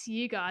feel like to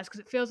you guys, because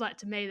it feels like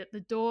to me that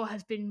the door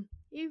has been,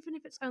 even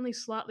if it's only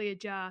slightly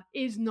ajar,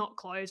 is not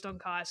closed on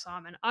Kyah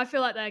Simon? I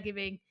feel like they're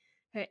giving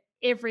her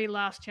every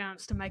last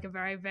chance to make a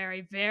very,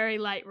 very, very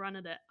late run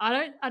at it.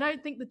 I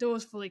don't think the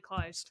door's fully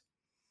closed.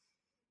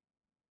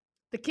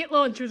 The kit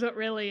launch was what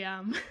really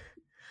and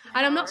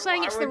I'm not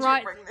saying it's the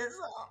right.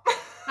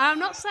 I'm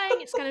not saying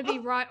it's going to be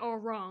right or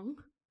wrong,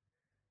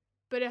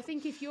 but I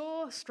think if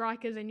you're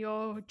strikers and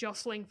you're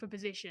jostling for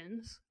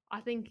positions, I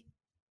think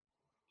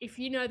if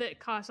you know that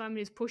Kyah Simon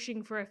is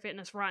pushing for her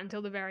fitness right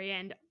until the very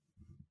end,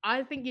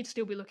 I think you'd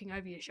still be looking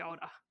over your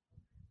shoulder.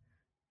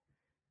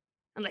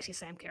 Unless you're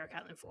Sam Kerr or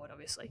Caitlin Ford,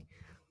 obviously.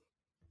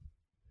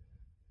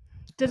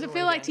 Does it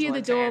feel like to you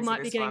the door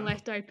might be getting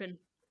left open?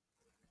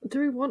 Do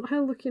we want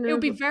her looking over? It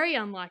would be very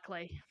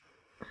unlikely.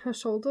 Her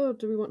shoulder, or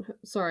do we want her...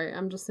 Sorry,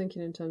 I'm just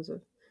thinking in terms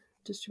of,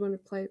 does she want to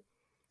play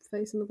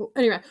facing the ball?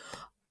 Anyway,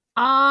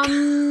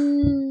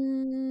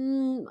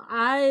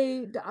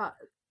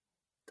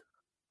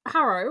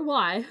 Harrow,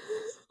 why?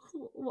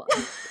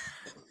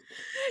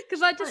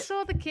 Because I just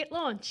saw the kit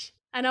launch,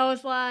 and I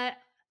was like,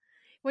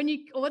 when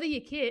you order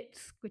your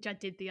kits, which I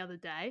did the other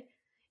day,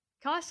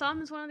 Kyah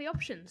Simon's one of the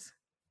options.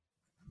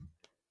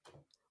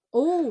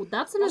 Oh,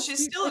 that's an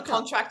she's still a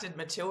contracted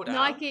Matilda.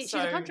 Nike, so...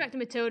 She's a contracted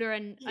Matilda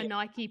and a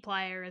Nike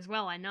player as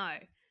well, I know.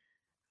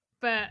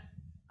 But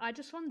I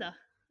just wonder.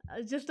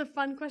 It's just a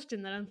fun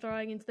question that I'm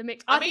throwing into the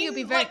mix. I think it'll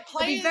be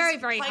very,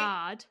 very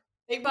hard.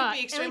 It would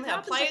be extremely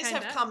hard. Players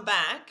have come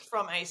back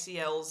from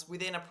ACLs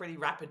within a pretty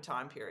rapid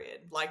time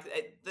period. Like,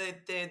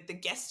 the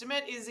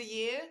guesstimate is a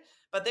year,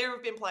 but there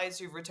have been players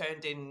who've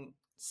returned in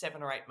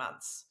 7 or 8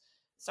 months.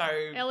 So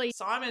Ellie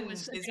Simon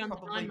was is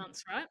probably 9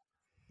 months, right?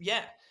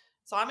 Yeah.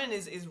 Simon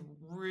is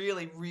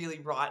really, really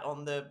right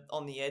on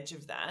the edge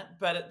of that.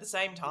 But at the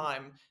same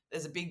time,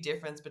 there's a big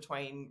difference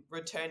between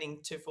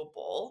returning to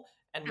football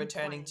and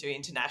returning to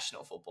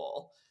international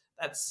football.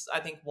 That's, I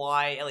think,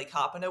 why Ellie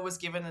Carpenter was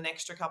given an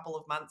extra couple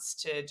of months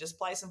to just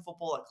play some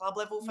football at club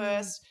level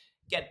first,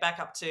 get back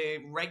up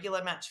to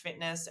regular match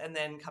fitness, and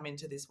then come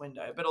into this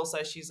window. But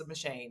also, she's a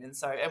machine. And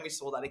we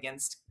saw that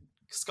against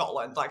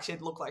Scotland. Like,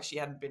 she'd looked like she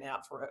hadn't been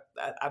out for it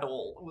at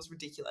all. It was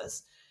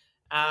ridiculous.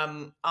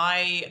 I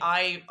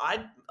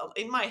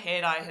in my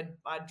head,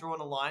 I'd drawn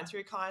a line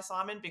through Kyah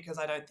Simon, because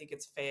I don't think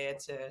it's fair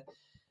to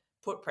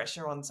put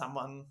pressure on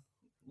someone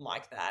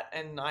like that.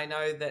 And I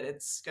know that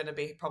it's going to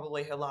be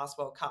probably her last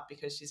World Cup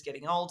because she's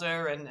getting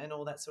older and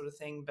all that sort of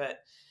thing. But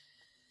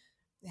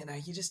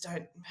you just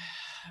don't.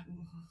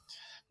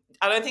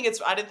 I don't think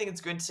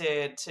it's good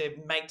to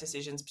make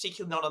decisions,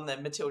 particularly not on the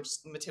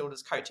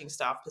Matilda's coaching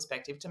staff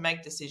perspective, to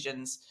make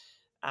decisions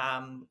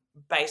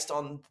based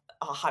on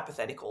a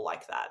hypothetical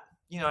like that.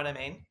 You know what I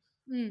mean?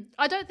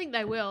 I don't think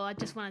they will. I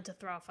just wanted to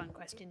throw a fun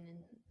question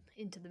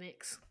into the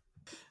mix.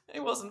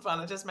 It wasn't fun.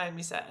 It just made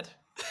me sad.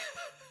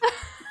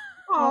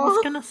 I was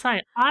going to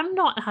say, I'm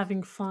not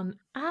having fun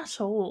at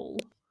all.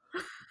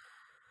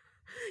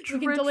 You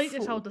can delete this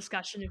Dreadful. whole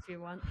discussion if you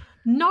want.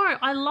 No,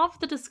 I love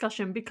the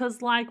discussion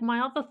because, like,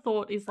 my other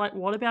thought is, like,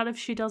 what about if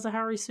she does a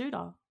Harry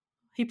Suter?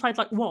 He played,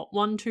 like, what,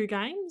 1-2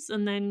 games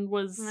and then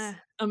was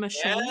a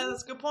machine? Yeah,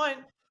 that's a good point.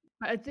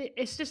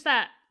 It's just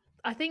that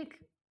I think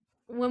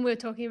when we were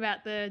talking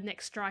about the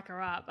next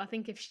striker up, I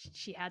think if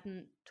she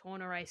hadn't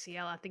torn her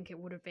ACL, I think it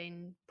would have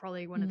been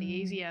probably one of the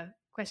easier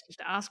questions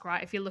to ask,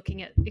 right? If you're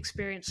looking at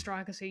experienced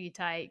strikers who you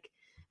take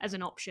as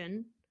an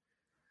option,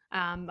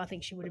 I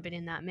think she would have been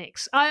in that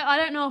mix. I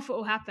don't know if it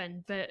will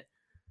happen, but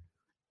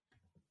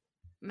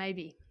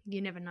maybe.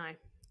 You never know.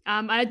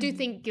 I do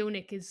think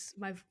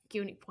my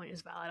Gilnick point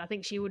is valid. I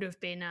think she would have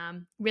been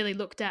really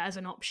looked at as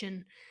an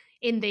option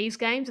in these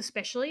games,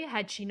 especially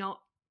had she not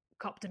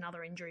copped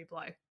another injury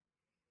blow.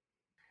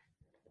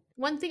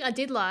 One thing I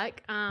did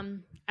like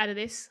out of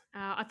this,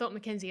 I thought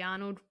Mackenzie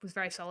Arnold was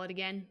very solid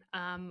again.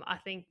 I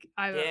think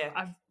I've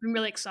been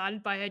really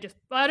excited by her.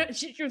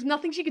 There was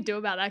nothing she could do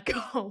about that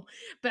goal,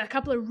 but a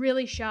couple of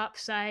really sharp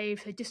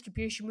saves. Her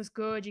distribution was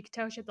good. You could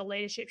tell she had the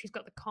leadership. She's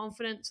got the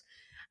confidence,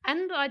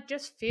 and I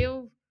just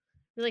feel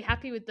really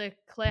happy with the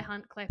Claire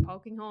Hunt, Claire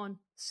Polkinghorne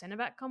centre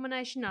back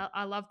combination.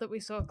 I love that we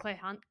saw Claire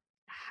Hunt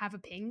have a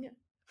ping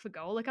for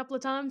goal a couple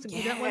of times. And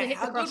Yeah, hit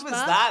how the good was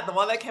crossbar. that? The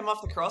one that came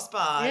off the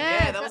crossbar.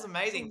 Yeah, that was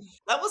amazing.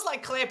 That was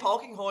like Claire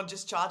Polkinghorne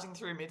just charging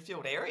through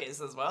midfield areas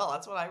as well.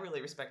 That's what I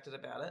really respected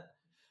about it.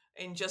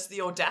 And just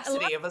the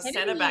audacity of a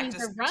centre back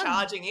just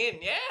charging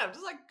in. Yeah, I'm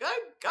just like, go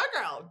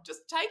girl.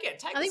 Just take it.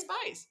 Take the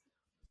space.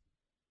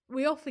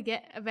 We all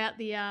forget about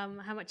the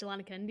how much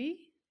Alana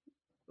Kennedy,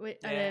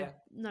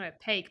 not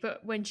at peak,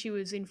 but when she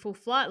was in full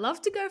flight,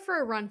 loved to go for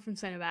a run from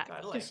centre back.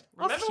 Totally.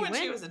 Remember when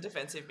she was a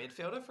defensive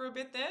midfielder for a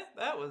bit there?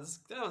 That was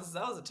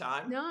a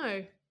time.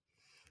 No.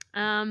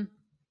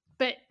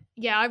 But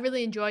yeah, I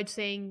really enjoyed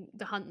seeing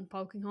the Hunt and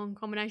Polkinghorne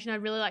combination.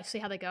 I'd really like to see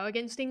how they go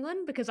against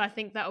England because I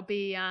think that will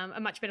be a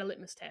much better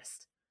litmus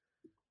test.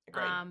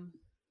 Agreed.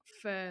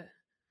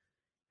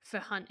 For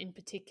Hunt in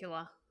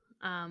particular,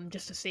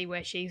 just to see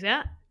where she's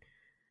at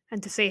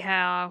and to see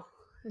how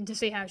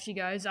she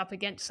goes up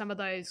against some of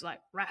those like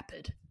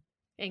rapid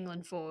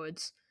England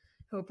forwards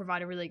who will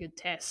provide a really good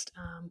test.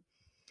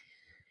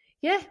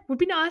 Would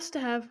be nice to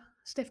have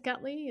Steph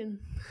Catley and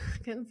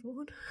Caitlin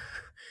Ford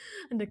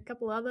and a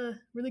couple other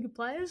really good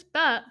players,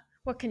 but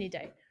what can you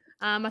do?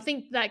 I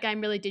think that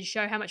game really did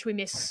show how much we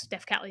miss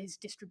Steph Catley's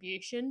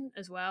distribution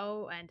as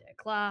well and her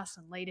class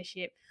and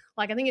leadership.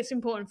 Like, I think it's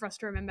important for us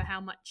to remember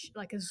how much,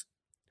 like, as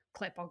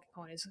Claire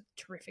Polkinghorne is a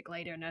terrific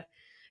leader and a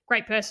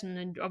great person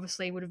and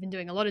obviously would have been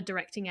doing a lot of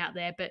directing out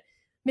there, but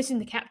missing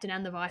the captain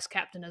and the vice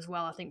captain as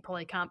well, I think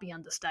probably can't be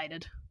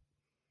understated.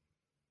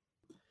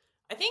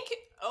 I think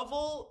of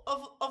all,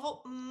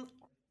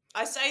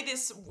 I say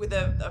this with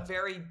a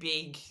very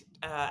big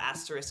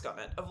asterisk on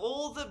it. Of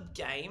all the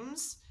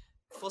games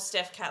for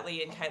Steph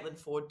Catley and Caitlin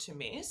Ford to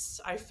miss,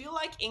 I feel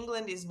like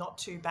England is not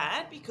too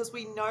bad because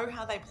we know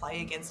how they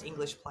play against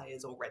English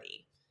players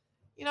already.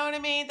 You know what I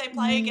mean? They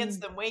play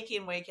against them week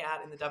in, week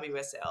out in the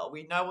WSL.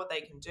 We know what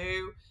they can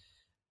do.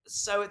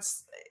 So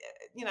it's,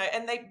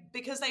 and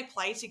because they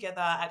play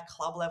together at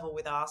club level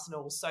with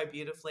Arsenal so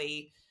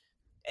beautifully,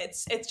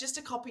 it's just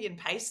a copy and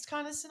paste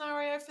kind of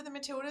scenario for the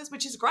Matildas,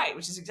 which is great,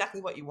 which is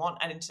exactly what you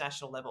want at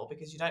international level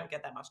because you don't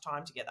get that much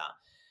time together.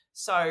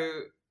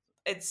 So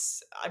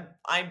it's,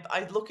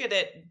 I look at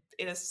it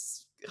in a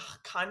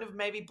kind of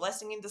maybe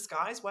blessing in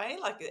disguise way.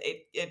 Like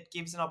it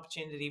gives an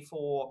opportunity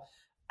for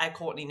a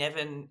Courtney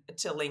Nevin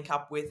to link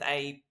up with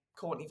a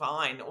Courtney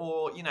Vine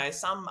or,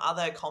 some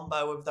other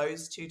combo of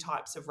those two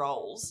types of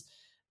roles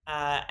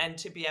and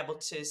to be able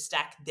to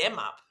stack them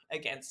up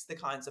against the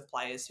kinds of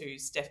players who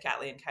Steph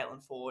Catley and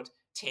Caitlin Ford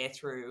tear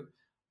through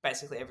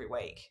basically every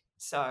week.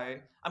 So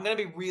I'm going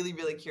to be really,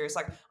 really curious.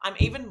 Like, I'm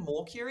even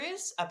more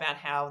curious about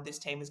how this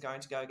team is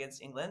going to go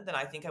against England than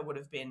I think I would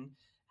have been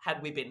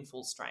had we been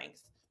full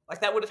strength.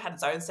 Like, that would have had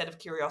its own set of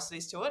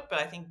curiosities to it, but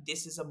I think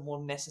this is a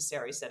more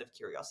necessary set of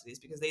curiosities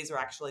because these are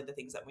actually the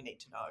things that we need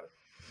to know.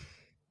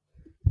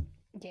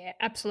 Yeah,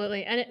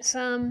 absolutely. And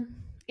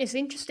it's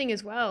interesting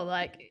as well.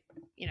 Like,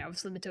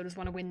 obviously Matildas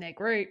want to win their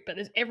group, but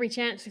there's every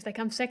chance if they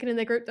come second in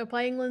their group, they'll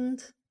play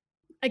England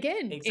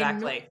again.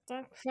 Exactly. Not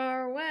that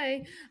far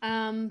away.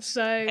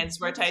 So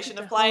hence rotation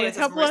of players,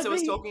 as Marissa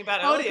was talking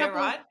about earlier,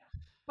 right?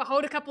 But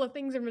hold a couple of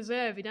things in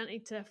reserve. You don't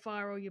need to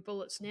fire all your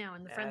bullets now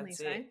in the friendlies.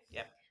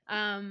 Yep.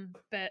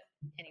 But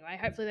anyway,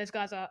 hopefully those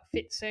guys are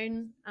fit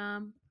soon.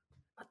 I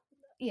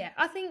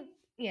think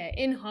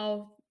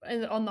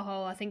on the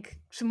whole, I think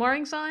some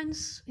worrying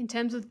signs in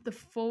terms of the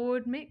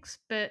forward mix,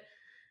 but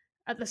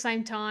at the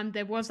same time,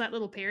 there was that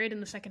little period in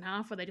the second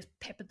half where they just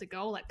peppered the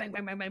goal, like bang,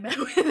 bang, bang, bang, bang,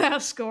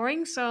 without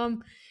scoring.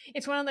 So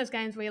it's one of those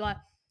games where you're like,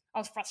 I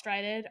was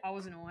frustrated, I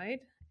was annoyed,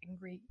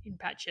 angry in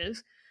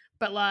patches.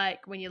 But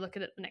like when you look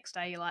at it the next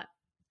day, you're like,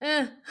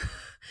 eh.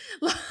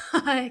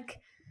 Like,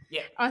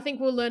 Yeah. I think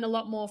we'll learn a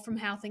lot more from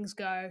how things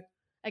go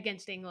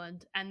against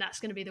England. And that's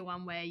going to be the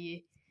one where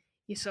you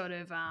sort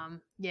of,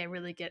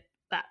 really get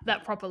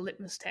that proper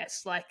litmus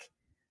test. Like,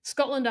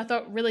 Scotland, I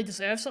thought, really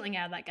deserved something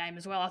out of that game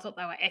as well. I thought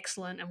they were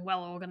excellent and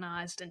well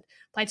organised and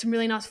played some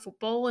really nice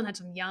football and had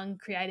some young,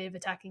 creative,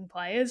 attacking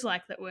players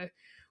like that were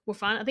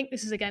fun. I think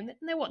this is a game,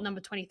 they're what,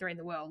 number 23 in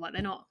the world? Like,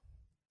 they're not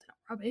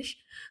rubbish.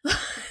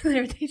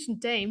 They're a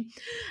decent team.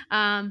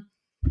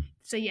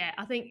 So yeah,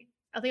 I think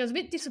I was a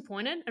bit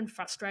disappointed and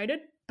frustrated,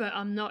 but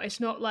I'm not. It's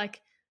not like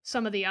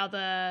some of the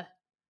other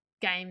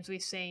games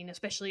we've seen,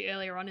 especially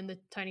earlier on in the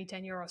Tony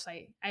Tenure or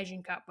say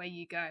Asian Cup, where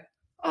you go,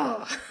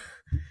 oh,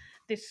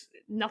 this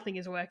nothing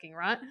is working,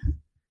 right?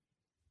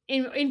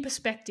 In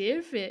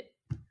perspective, it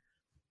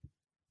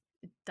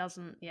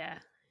doesn't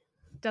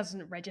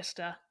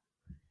register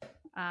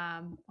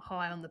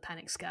high on the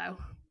panic scale.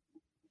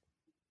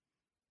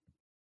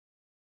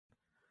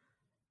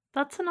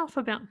 That's enough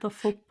about the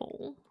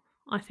football,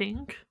 I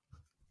think.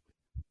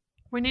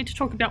 We need to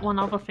talk about one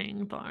other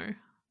thing, though,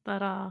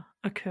 that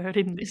occurred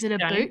in this Is it a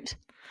game. boot?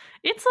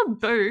 It's a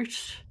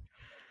boot.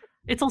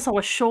 It's also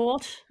a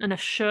short and a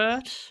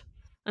shirt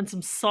and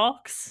some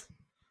socks.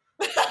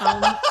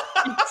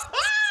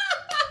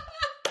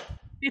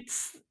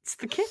 It's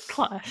the Kid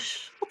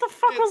Clash. What the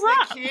fuck was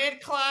that? It's the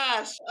Kid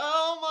Clash.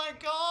 Oh my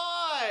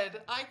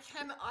god! I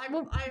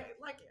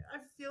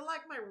feel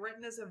like my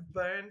retinas have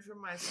burned from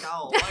my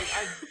skull.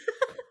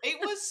 It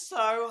was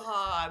so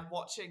hard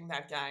watching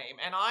that game,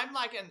 and I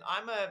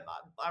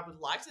would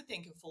like to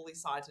think a fully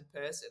sighted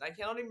person. I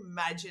cannot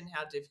imagine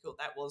how difficult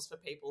that was for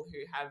people who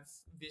have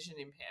vision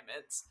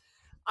impairments.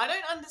 I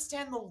don't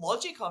understand the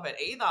logic of it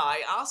either.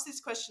 I asked this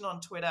question on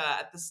Twitter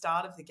at the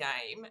start of the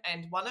game,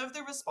 and one of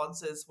the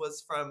responses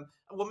was from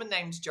a woman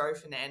named Jo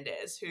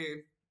Fernandez,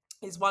 who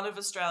is one of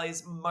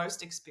Australia's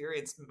most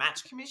experienced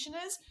match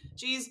commissioners.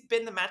 She's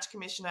been the match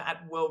commissioner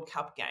at World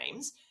Cup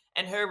games,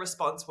 and her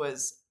response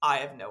was, I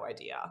have no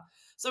idea.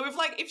 So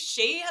if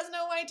she has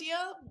no idea,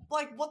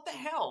 like, what the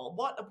hell?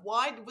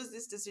 Why was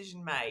this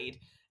decision made?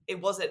 It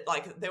wasn't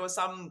like there were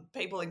some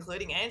people,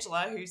 including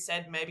Angela, who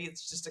said maybe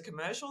it's just a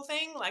commercial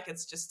thing, like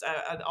it's just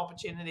an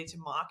opportunity to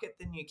market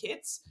the new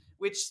kits,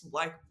 which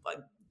like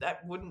that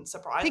wouldn't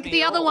surprise me. Pick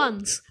the other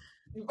ones,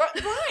 right? But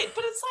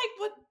it's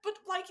like, but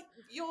like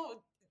you're.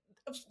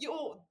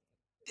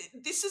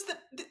 This is the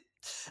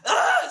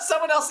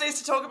someone else needs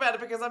to talk about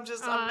it because I'm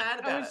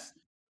mad about it.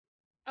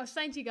 I was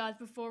saying to you guys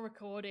before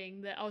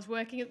recording that I was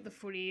working at the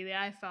footy, the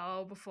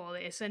AFL before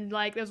this, and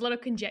like there was a lot of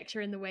conjecture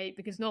in the week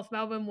because North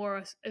Melbourne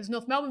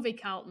v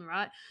Carlton,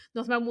 right?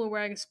 North Melbourne were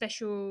wearing a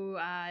special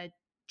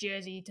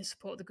jersey to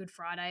support the Good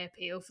Friday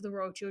appeal for the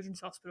Royal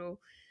Children's Hospital.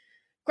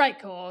 Great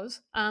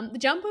cause. The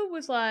jumper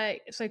was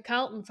like, so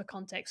Carlton, for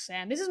context,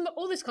 Sam.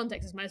 All this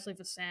context is mostly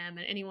for Sam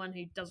and anyone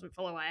who doesn't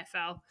follow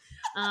AFL,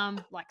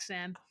 like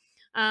Sam.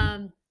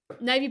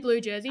 Navy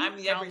blue jersey. I'm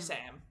the every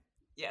Sam.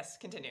 Yes,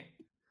 continue.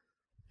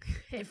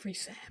 Every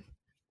Sam.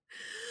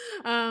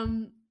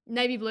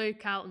 Navy blue,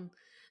 Carlton.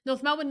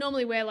 North Melbourne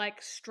normally wear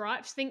like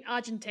stripes. Think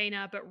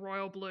Argentina, but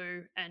royal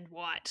blue and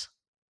white.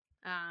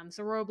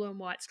 So royal blue and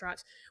white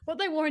stripes. What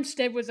they wore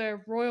instead was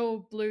a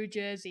royal blue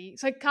jersey.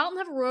 So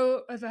Carlton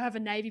have a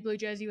navy blue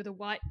jersey with a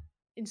white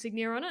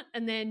insignia on it,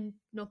 and then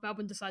North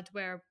Melbourne decided to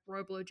wear a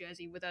royal blue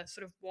jersey with a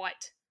sort of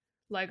white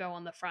logo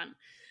on the front.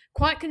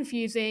 Quite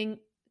confusing,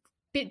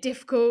 bit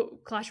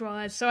difficult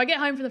clash-wise. So I get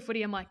home from the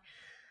footy, I'm like,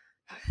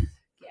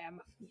 yeah,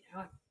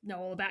 I know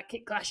all about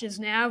kit clashes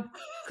now.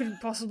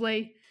 Couldn't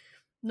possibly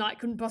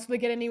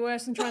get any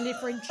worse than trying to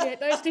differentiate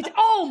those two.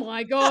 Oh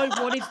my god,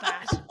 what is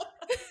that?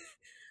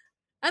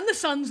 And the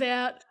sun's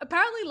out.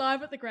 Apparently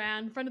live at the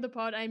ground. Friend of the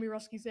pod, Amy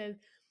Roski, said,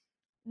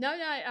 no,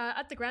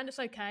 at the ground it's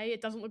okay.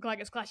 It doesn't look like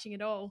it's clashing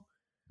at all.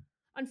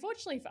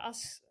 Unfortunately for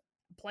us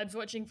plebs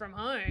watching from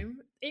home,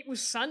 it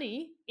was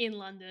sunny in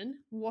London.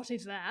 What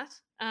is that?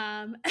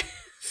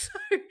 So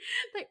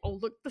they all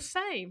looked the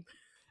same.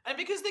 And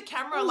because the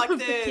camera, like the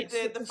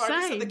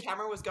focus of the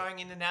camera was going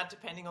in and out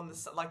depending on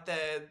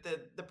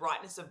the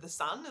brightness of the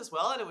sun as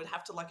well, and it would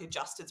have to like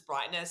adjust its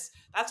brightness.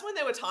 That's when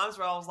there were times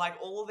where I was like,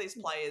 all of these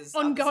players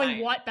ongoing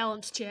white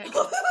balance check.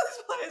 All of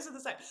these players are the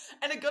same,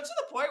 and it got to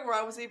the point where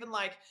I was even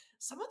like,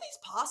 some of these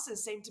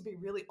passes seem to be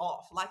really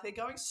off. Like they're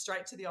going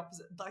straight to the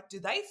opposite. Like, do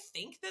they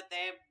think that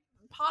they're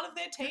part of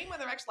their team when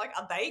they're actually like,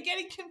 are they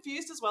getting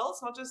confused as well?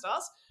 It's not just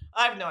us.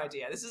 I have no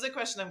idea. This is a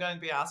question I'm going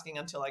to be asking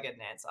until I get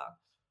an answer.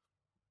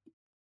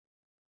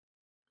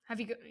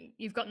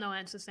 You've got no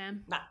answer,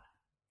 Sam? Nah.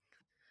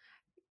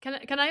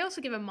 Can I also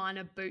give a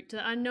minor boot to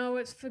that? I know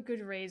it's for good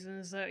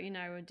reasons that,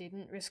 we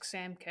didn't risk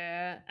Sam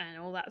Kerr and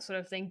all that sort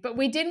of thing, but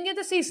we didn't get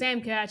to see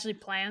Sam Kerr actually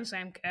play on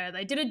Sam Kerr.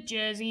 They did a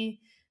jersey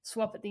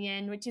swap at the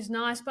end, which is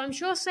nice, but I'm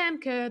sure Sam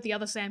Kerr, the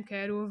other Sam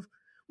Kerr,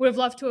 would have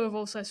loved to have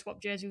also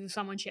swapped jerseys with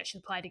someone she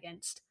actually played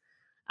against.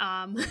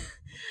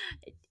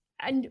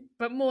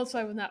 But more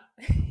so than that,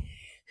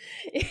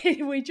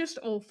 we just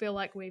all feel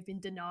like we've been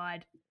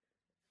denied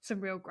some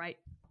real great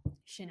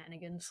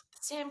shenanigans.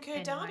 Sam Kerr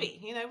Anyway.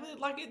 derby,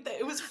 like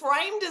it was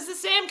framed as the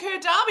Sam Kerr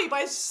derby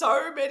by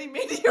so many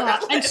media And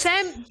outlets.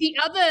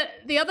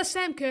 the other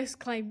Sam Kerr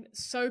came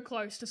so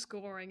close to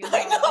scoring as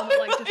I well. know,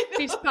 Like just I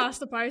pissed know. past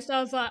the post. I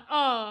was like,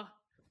 oh.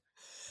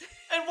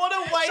 And what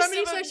a waste So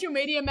many of a social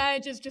media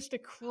managers just are I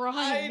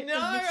crying. know.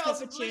 At missed I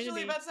was opportunity.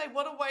 literally about to say,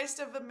 what a waste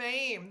of a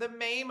meme. The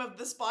meme of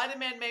the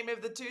Spider-Man meme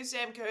of the two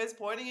Sam Kerrs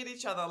pointing at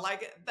each other.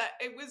 Like that,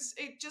 it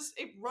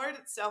wrote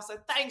itself. So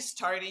thanks,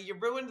 Tony. You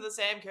ruined the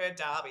Sam Kerr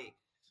derby.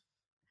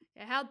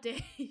 Yeah, how dare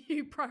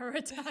you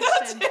prioritize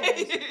How Sam dare Kerr's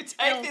you take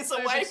health this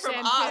over away from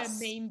Sam us? Kerr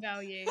meme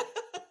value?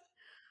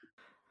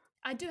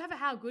 I do have a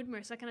how good,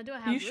 Marissa. Can I do a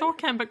how You good? sure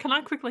can, but can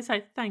I quickly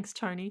say thanks,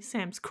 Tony?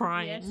 Sam's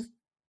crying. Yes.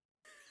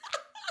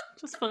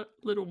 Just for a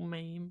little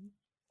meme.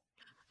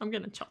 I'm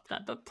going to chop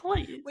that, but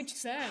please. Which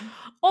Sam?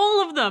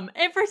 All of them.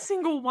 Every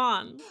single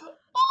one.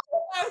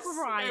 Yes,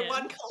 Crying.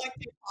 one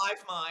collective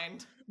hive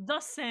mind. The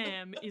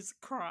Sam is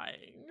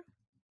crying.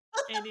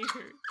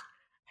 Anywho.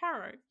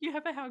 Harrow, you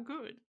have a how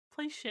good.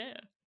 Please share.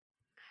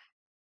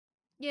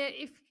 Yeah,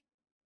 if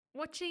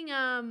watching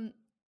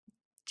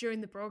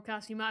during the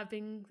broadcast, you might have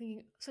been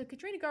thinking, so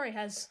Katrina Gorry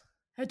has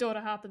her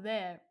daughter Harper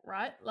there,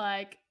 right?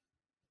 Like,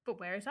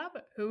 but where is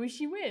Harper? Who is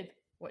she with?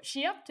 What's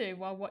she up to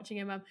while watching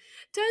her mum?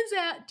 Turns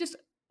out just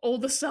all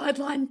the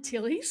sideline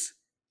Tillies.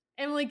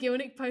 Emily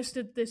Gilnick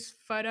posted this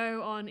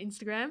photo on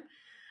Instagram.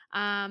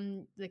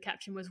 The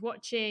caption was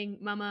watching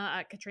Mama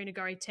at Katrina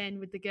Gorry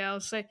 10 with the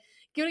girls. So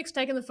Gilnick's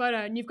taken the photo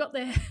and you've got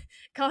there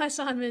Kai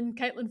Simon,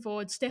 Caitlin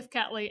Ford, Steph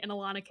Catley and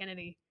Alana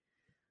Kennedy.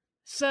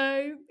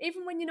 So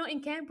even when you're not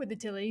in camp with the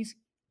Tillies,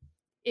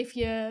 if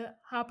you're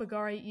Harper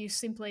Gorry, you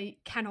simply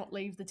cannot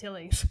leave the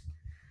Tillies.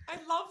 I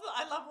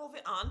love all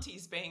the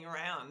aunties being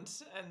around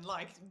and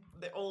like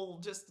they're all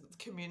just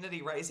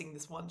community raising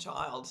this one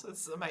child.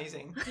 It's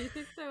amazing. Do you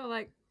think they were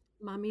like,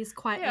 Mummy's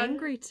quite Yeah.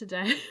 angry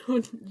today? Or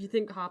do you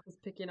think Harper's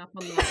picking up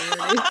on that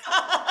already?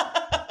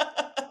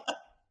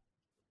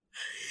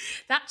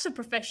 That's a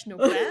professional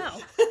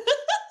growl.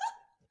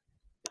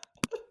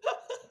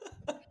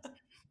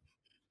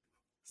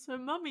 So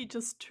Mummy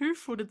just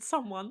two-footed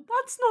someone.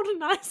 That's not a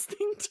nice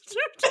thing to do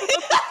to them.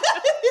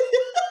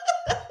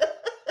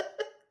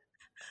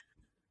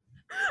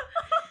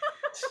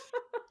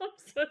 I'm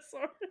so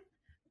sorry.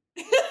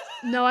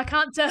 No, I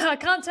can't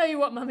tell you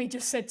what Mummy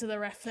just said to the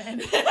ref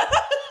then.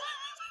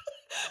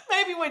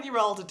 Maybe when you're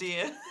older,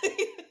 dear.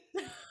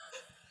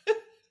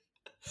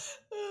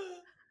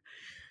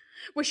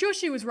 We're sure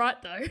she was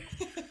right though.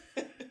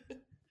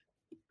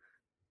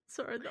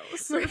 Sorry, that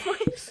was so funny.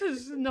 Maurice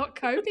is not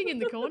coping in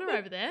the corner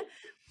over there.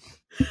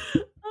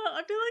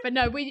 I feel like But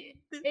no, it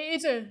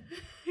is a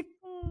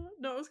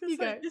no, I was going You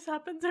to say, go. this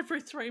happens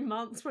every 3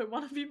 months where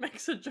one of you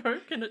makes a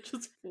joke and it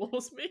just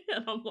floors me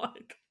and I'm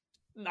like,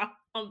 nah,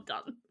 I'm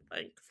done.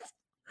 Thanks.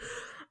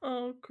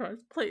 Oh,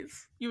 Christ.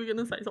 Please. You were going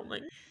to say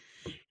something.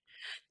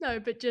 no,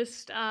 but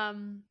just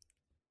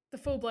the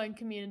full-blown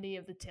community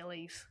of the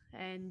Tillies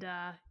and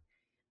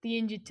the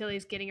injured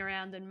Tillies getting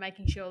around and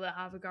making sure that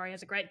Harper Gorry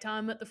has a great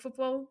time at the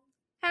football.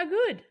 How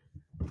good.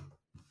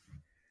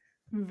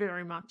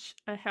 Very much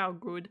a how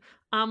good.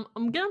 I'm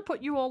going to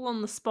put you all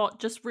on the spot,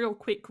 just real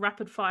quick,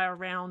 rapid fire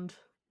around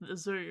the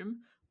Zoom.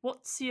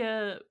 What's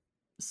your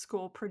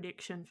score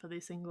prediction for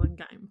this England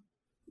game?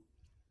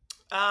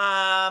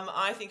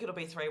 I think it'll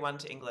be 3-1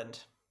 to England.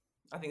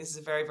 I think this is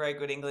a very, very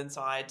good England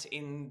side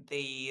in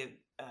the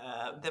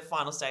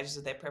final stages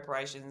of their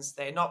preparations.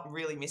 They're not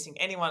really missing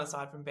anyone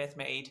aside from Beth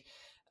Mead.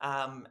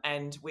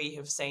 And we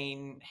have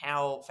seen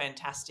how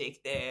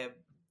fantastic their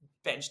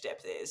bench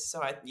depth is. So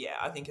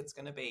I think it's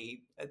going to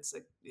be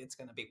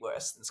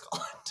worse than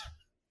Scotland.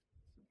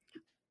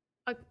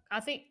 I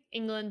think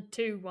England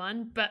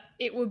 2-1, but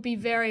it would be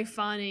very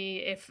funny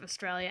if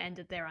Australia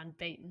ended their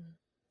unbeaten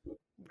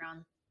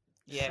run.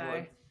 Yeah, So, it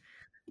would.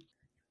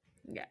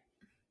 Yeah.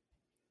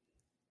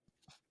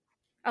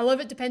 I love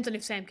it. Depends on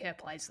if Sam Kerr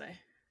plays, though.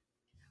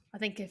 I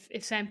think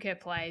if Sam Kerr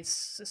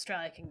plays,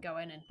 Australia can go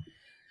in and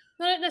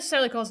not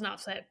necessarily cause an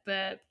upset,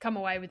 but come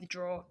away with a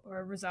draw or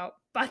a result.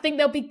 But I think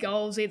there'll be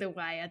goals either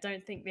way. I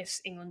don't think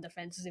this England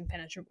defence is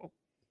impenetrable.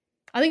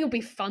 I think it'll be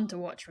fun to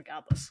watch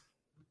regardless.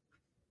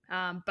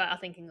 But I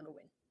think England will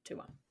win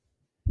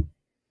 2-1.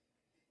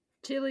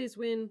 Tillies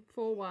win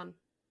 4-1.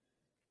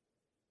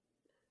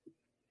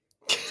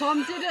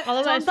 Tom did it. I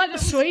love Tom that. It's like did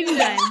the it. Sweden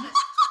game.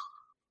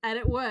 And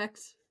it worked.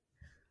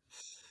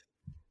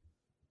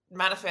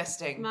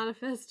 Manifesting.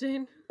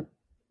 Manifesting.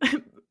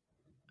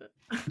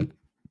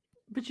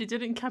 But you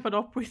didn't cap it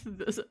off with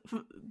this,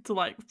 to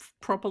like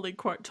properly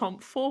quote Tom,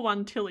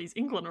 4-1 Tillies,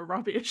 England are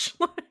rubbish.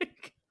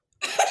 Like,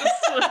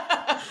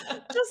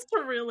 just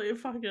to really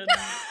fucking,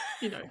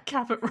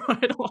 cap it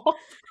right off.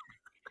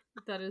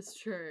 That is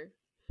true.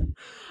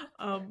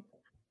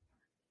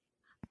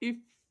 If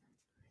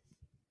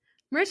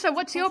Marissa,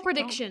 what's your Classic Tom.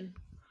 prediction?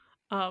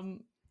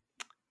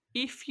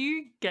 if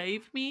you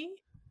gave me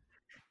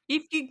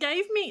if you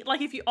gave me,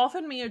 like, if you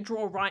offered me a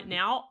draw right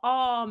now,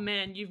 oh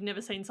man, you've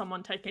never seen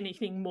someone take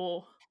anything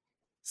more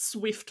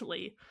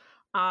swiftly.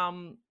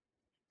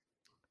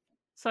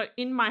 So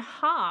in my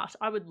heart,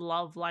 I would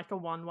love like a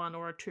 1-1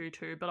 or a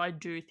 2-2, but I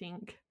do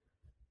think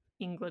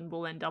England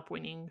will end up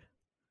winning.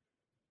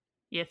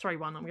 Yeah,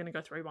 3-1. I'm going to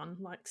go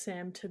 3-1, like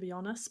Sam, to be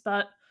honest.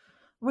 But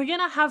we're going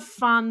to have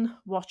fun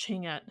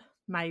watching it,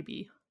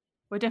 maybe.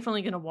 We're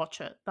definitely going to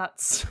watch it.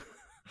 That's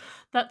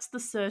that's the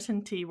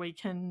certainty we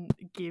can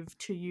give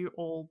to you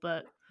all.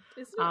 But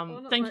Isn't it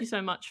on at, thank like, you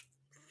so much.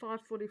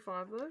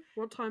 5:45 though?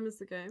 What time is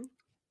the game?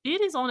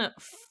 It is on at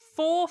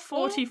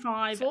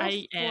 4:45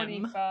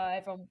 a.m.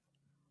 4:45 on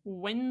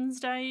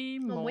Wednesday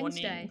morning.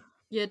 Wednesday.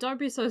 Yeah, don't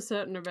be so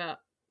certain about.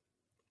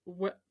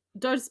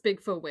 Don't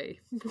speak for we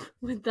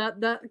with that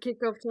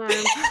kickoff time.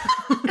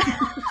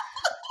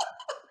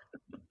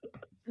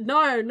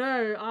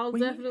 No, I'll Who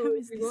definitely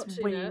is be this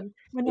watching we? it.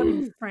 We're not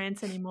in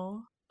France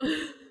anymore.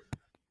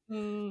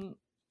 And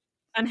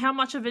how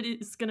much of it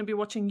is going to be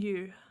watching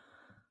you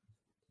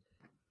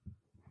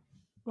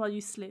while you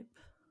sleep?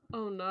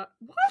 Oh no!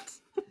 What?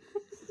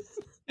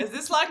 Is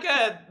this like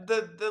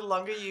the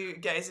longer you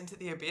gaze into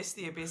the abyss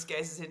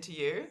gazes into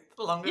you?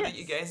 The longer that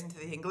you Yes. gaze into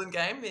the England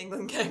game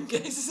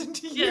gazes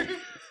into Yeah. you.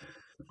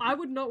 I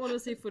would not want to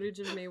see footage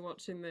of me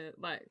watching the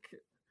like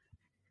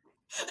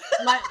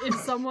if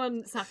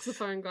someone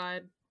saxophone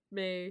guyed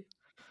me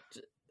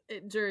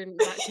during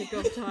that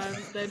kickoff time,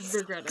 they'd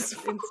regret it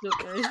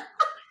instantly.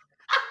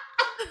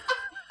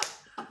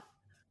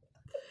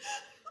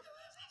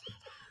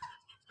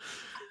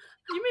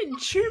 You mean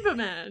Tuba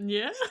Man,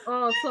 yeah?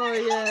 Oh,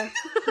 sorry, yeah,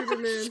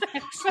 Superman.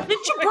 Did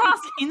you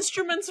grasp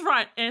instruments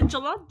right,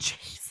 Angela?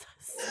 Jesus.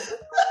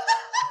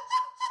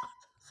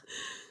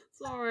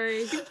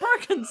 Sorry. You've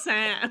broken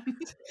Sam.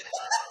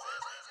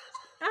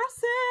 Ah,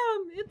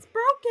 Sam, it's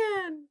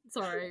broken.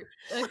 Sorry.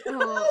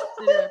 Anyway.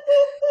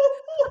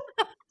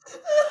 So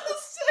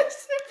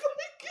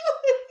simply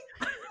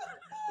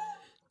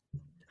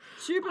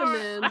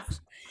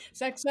Superman's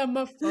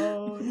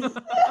Saxophone.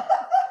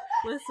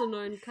 lesser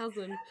known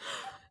cousin.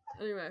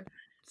 Anyway,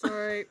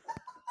 sorry.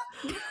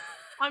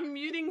 I'm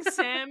muting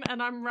Sam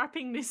and I'm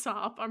wrapping this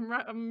up.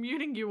 I'm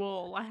muting you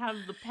all. I have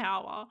the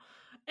power.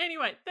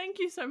 Anyway, thank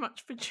you so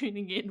much for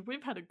tuning in.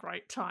 We've had a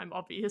great time,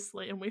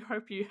 obviously, and we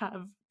hope you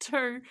have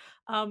too.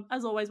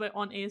 As always, we're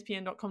on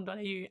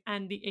espn.com.au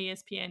and the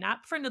ESPN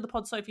app. Friend of the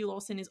pod, Sophie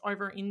Lawson, is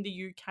over in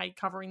the UK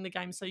covering the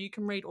game, so you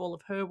can read all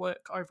of her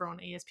work over on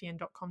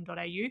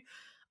espn.com.au.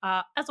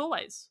 As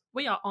always,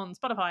 we are on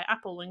Spotify,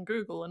 Apple, and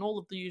Google, and all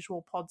of the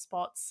usual pod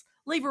spots.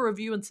 Leave a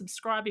review and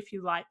subscribe if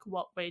you like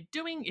what we're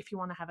doing. If you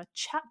want to have a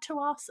chat to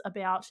us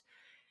about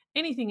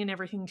anything and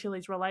everything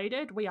Tillies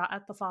related, we are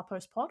at the Far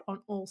Post Pod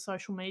on all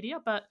social media.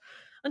 But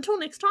until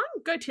next time,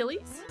 go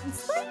Tillies and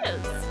Slayers!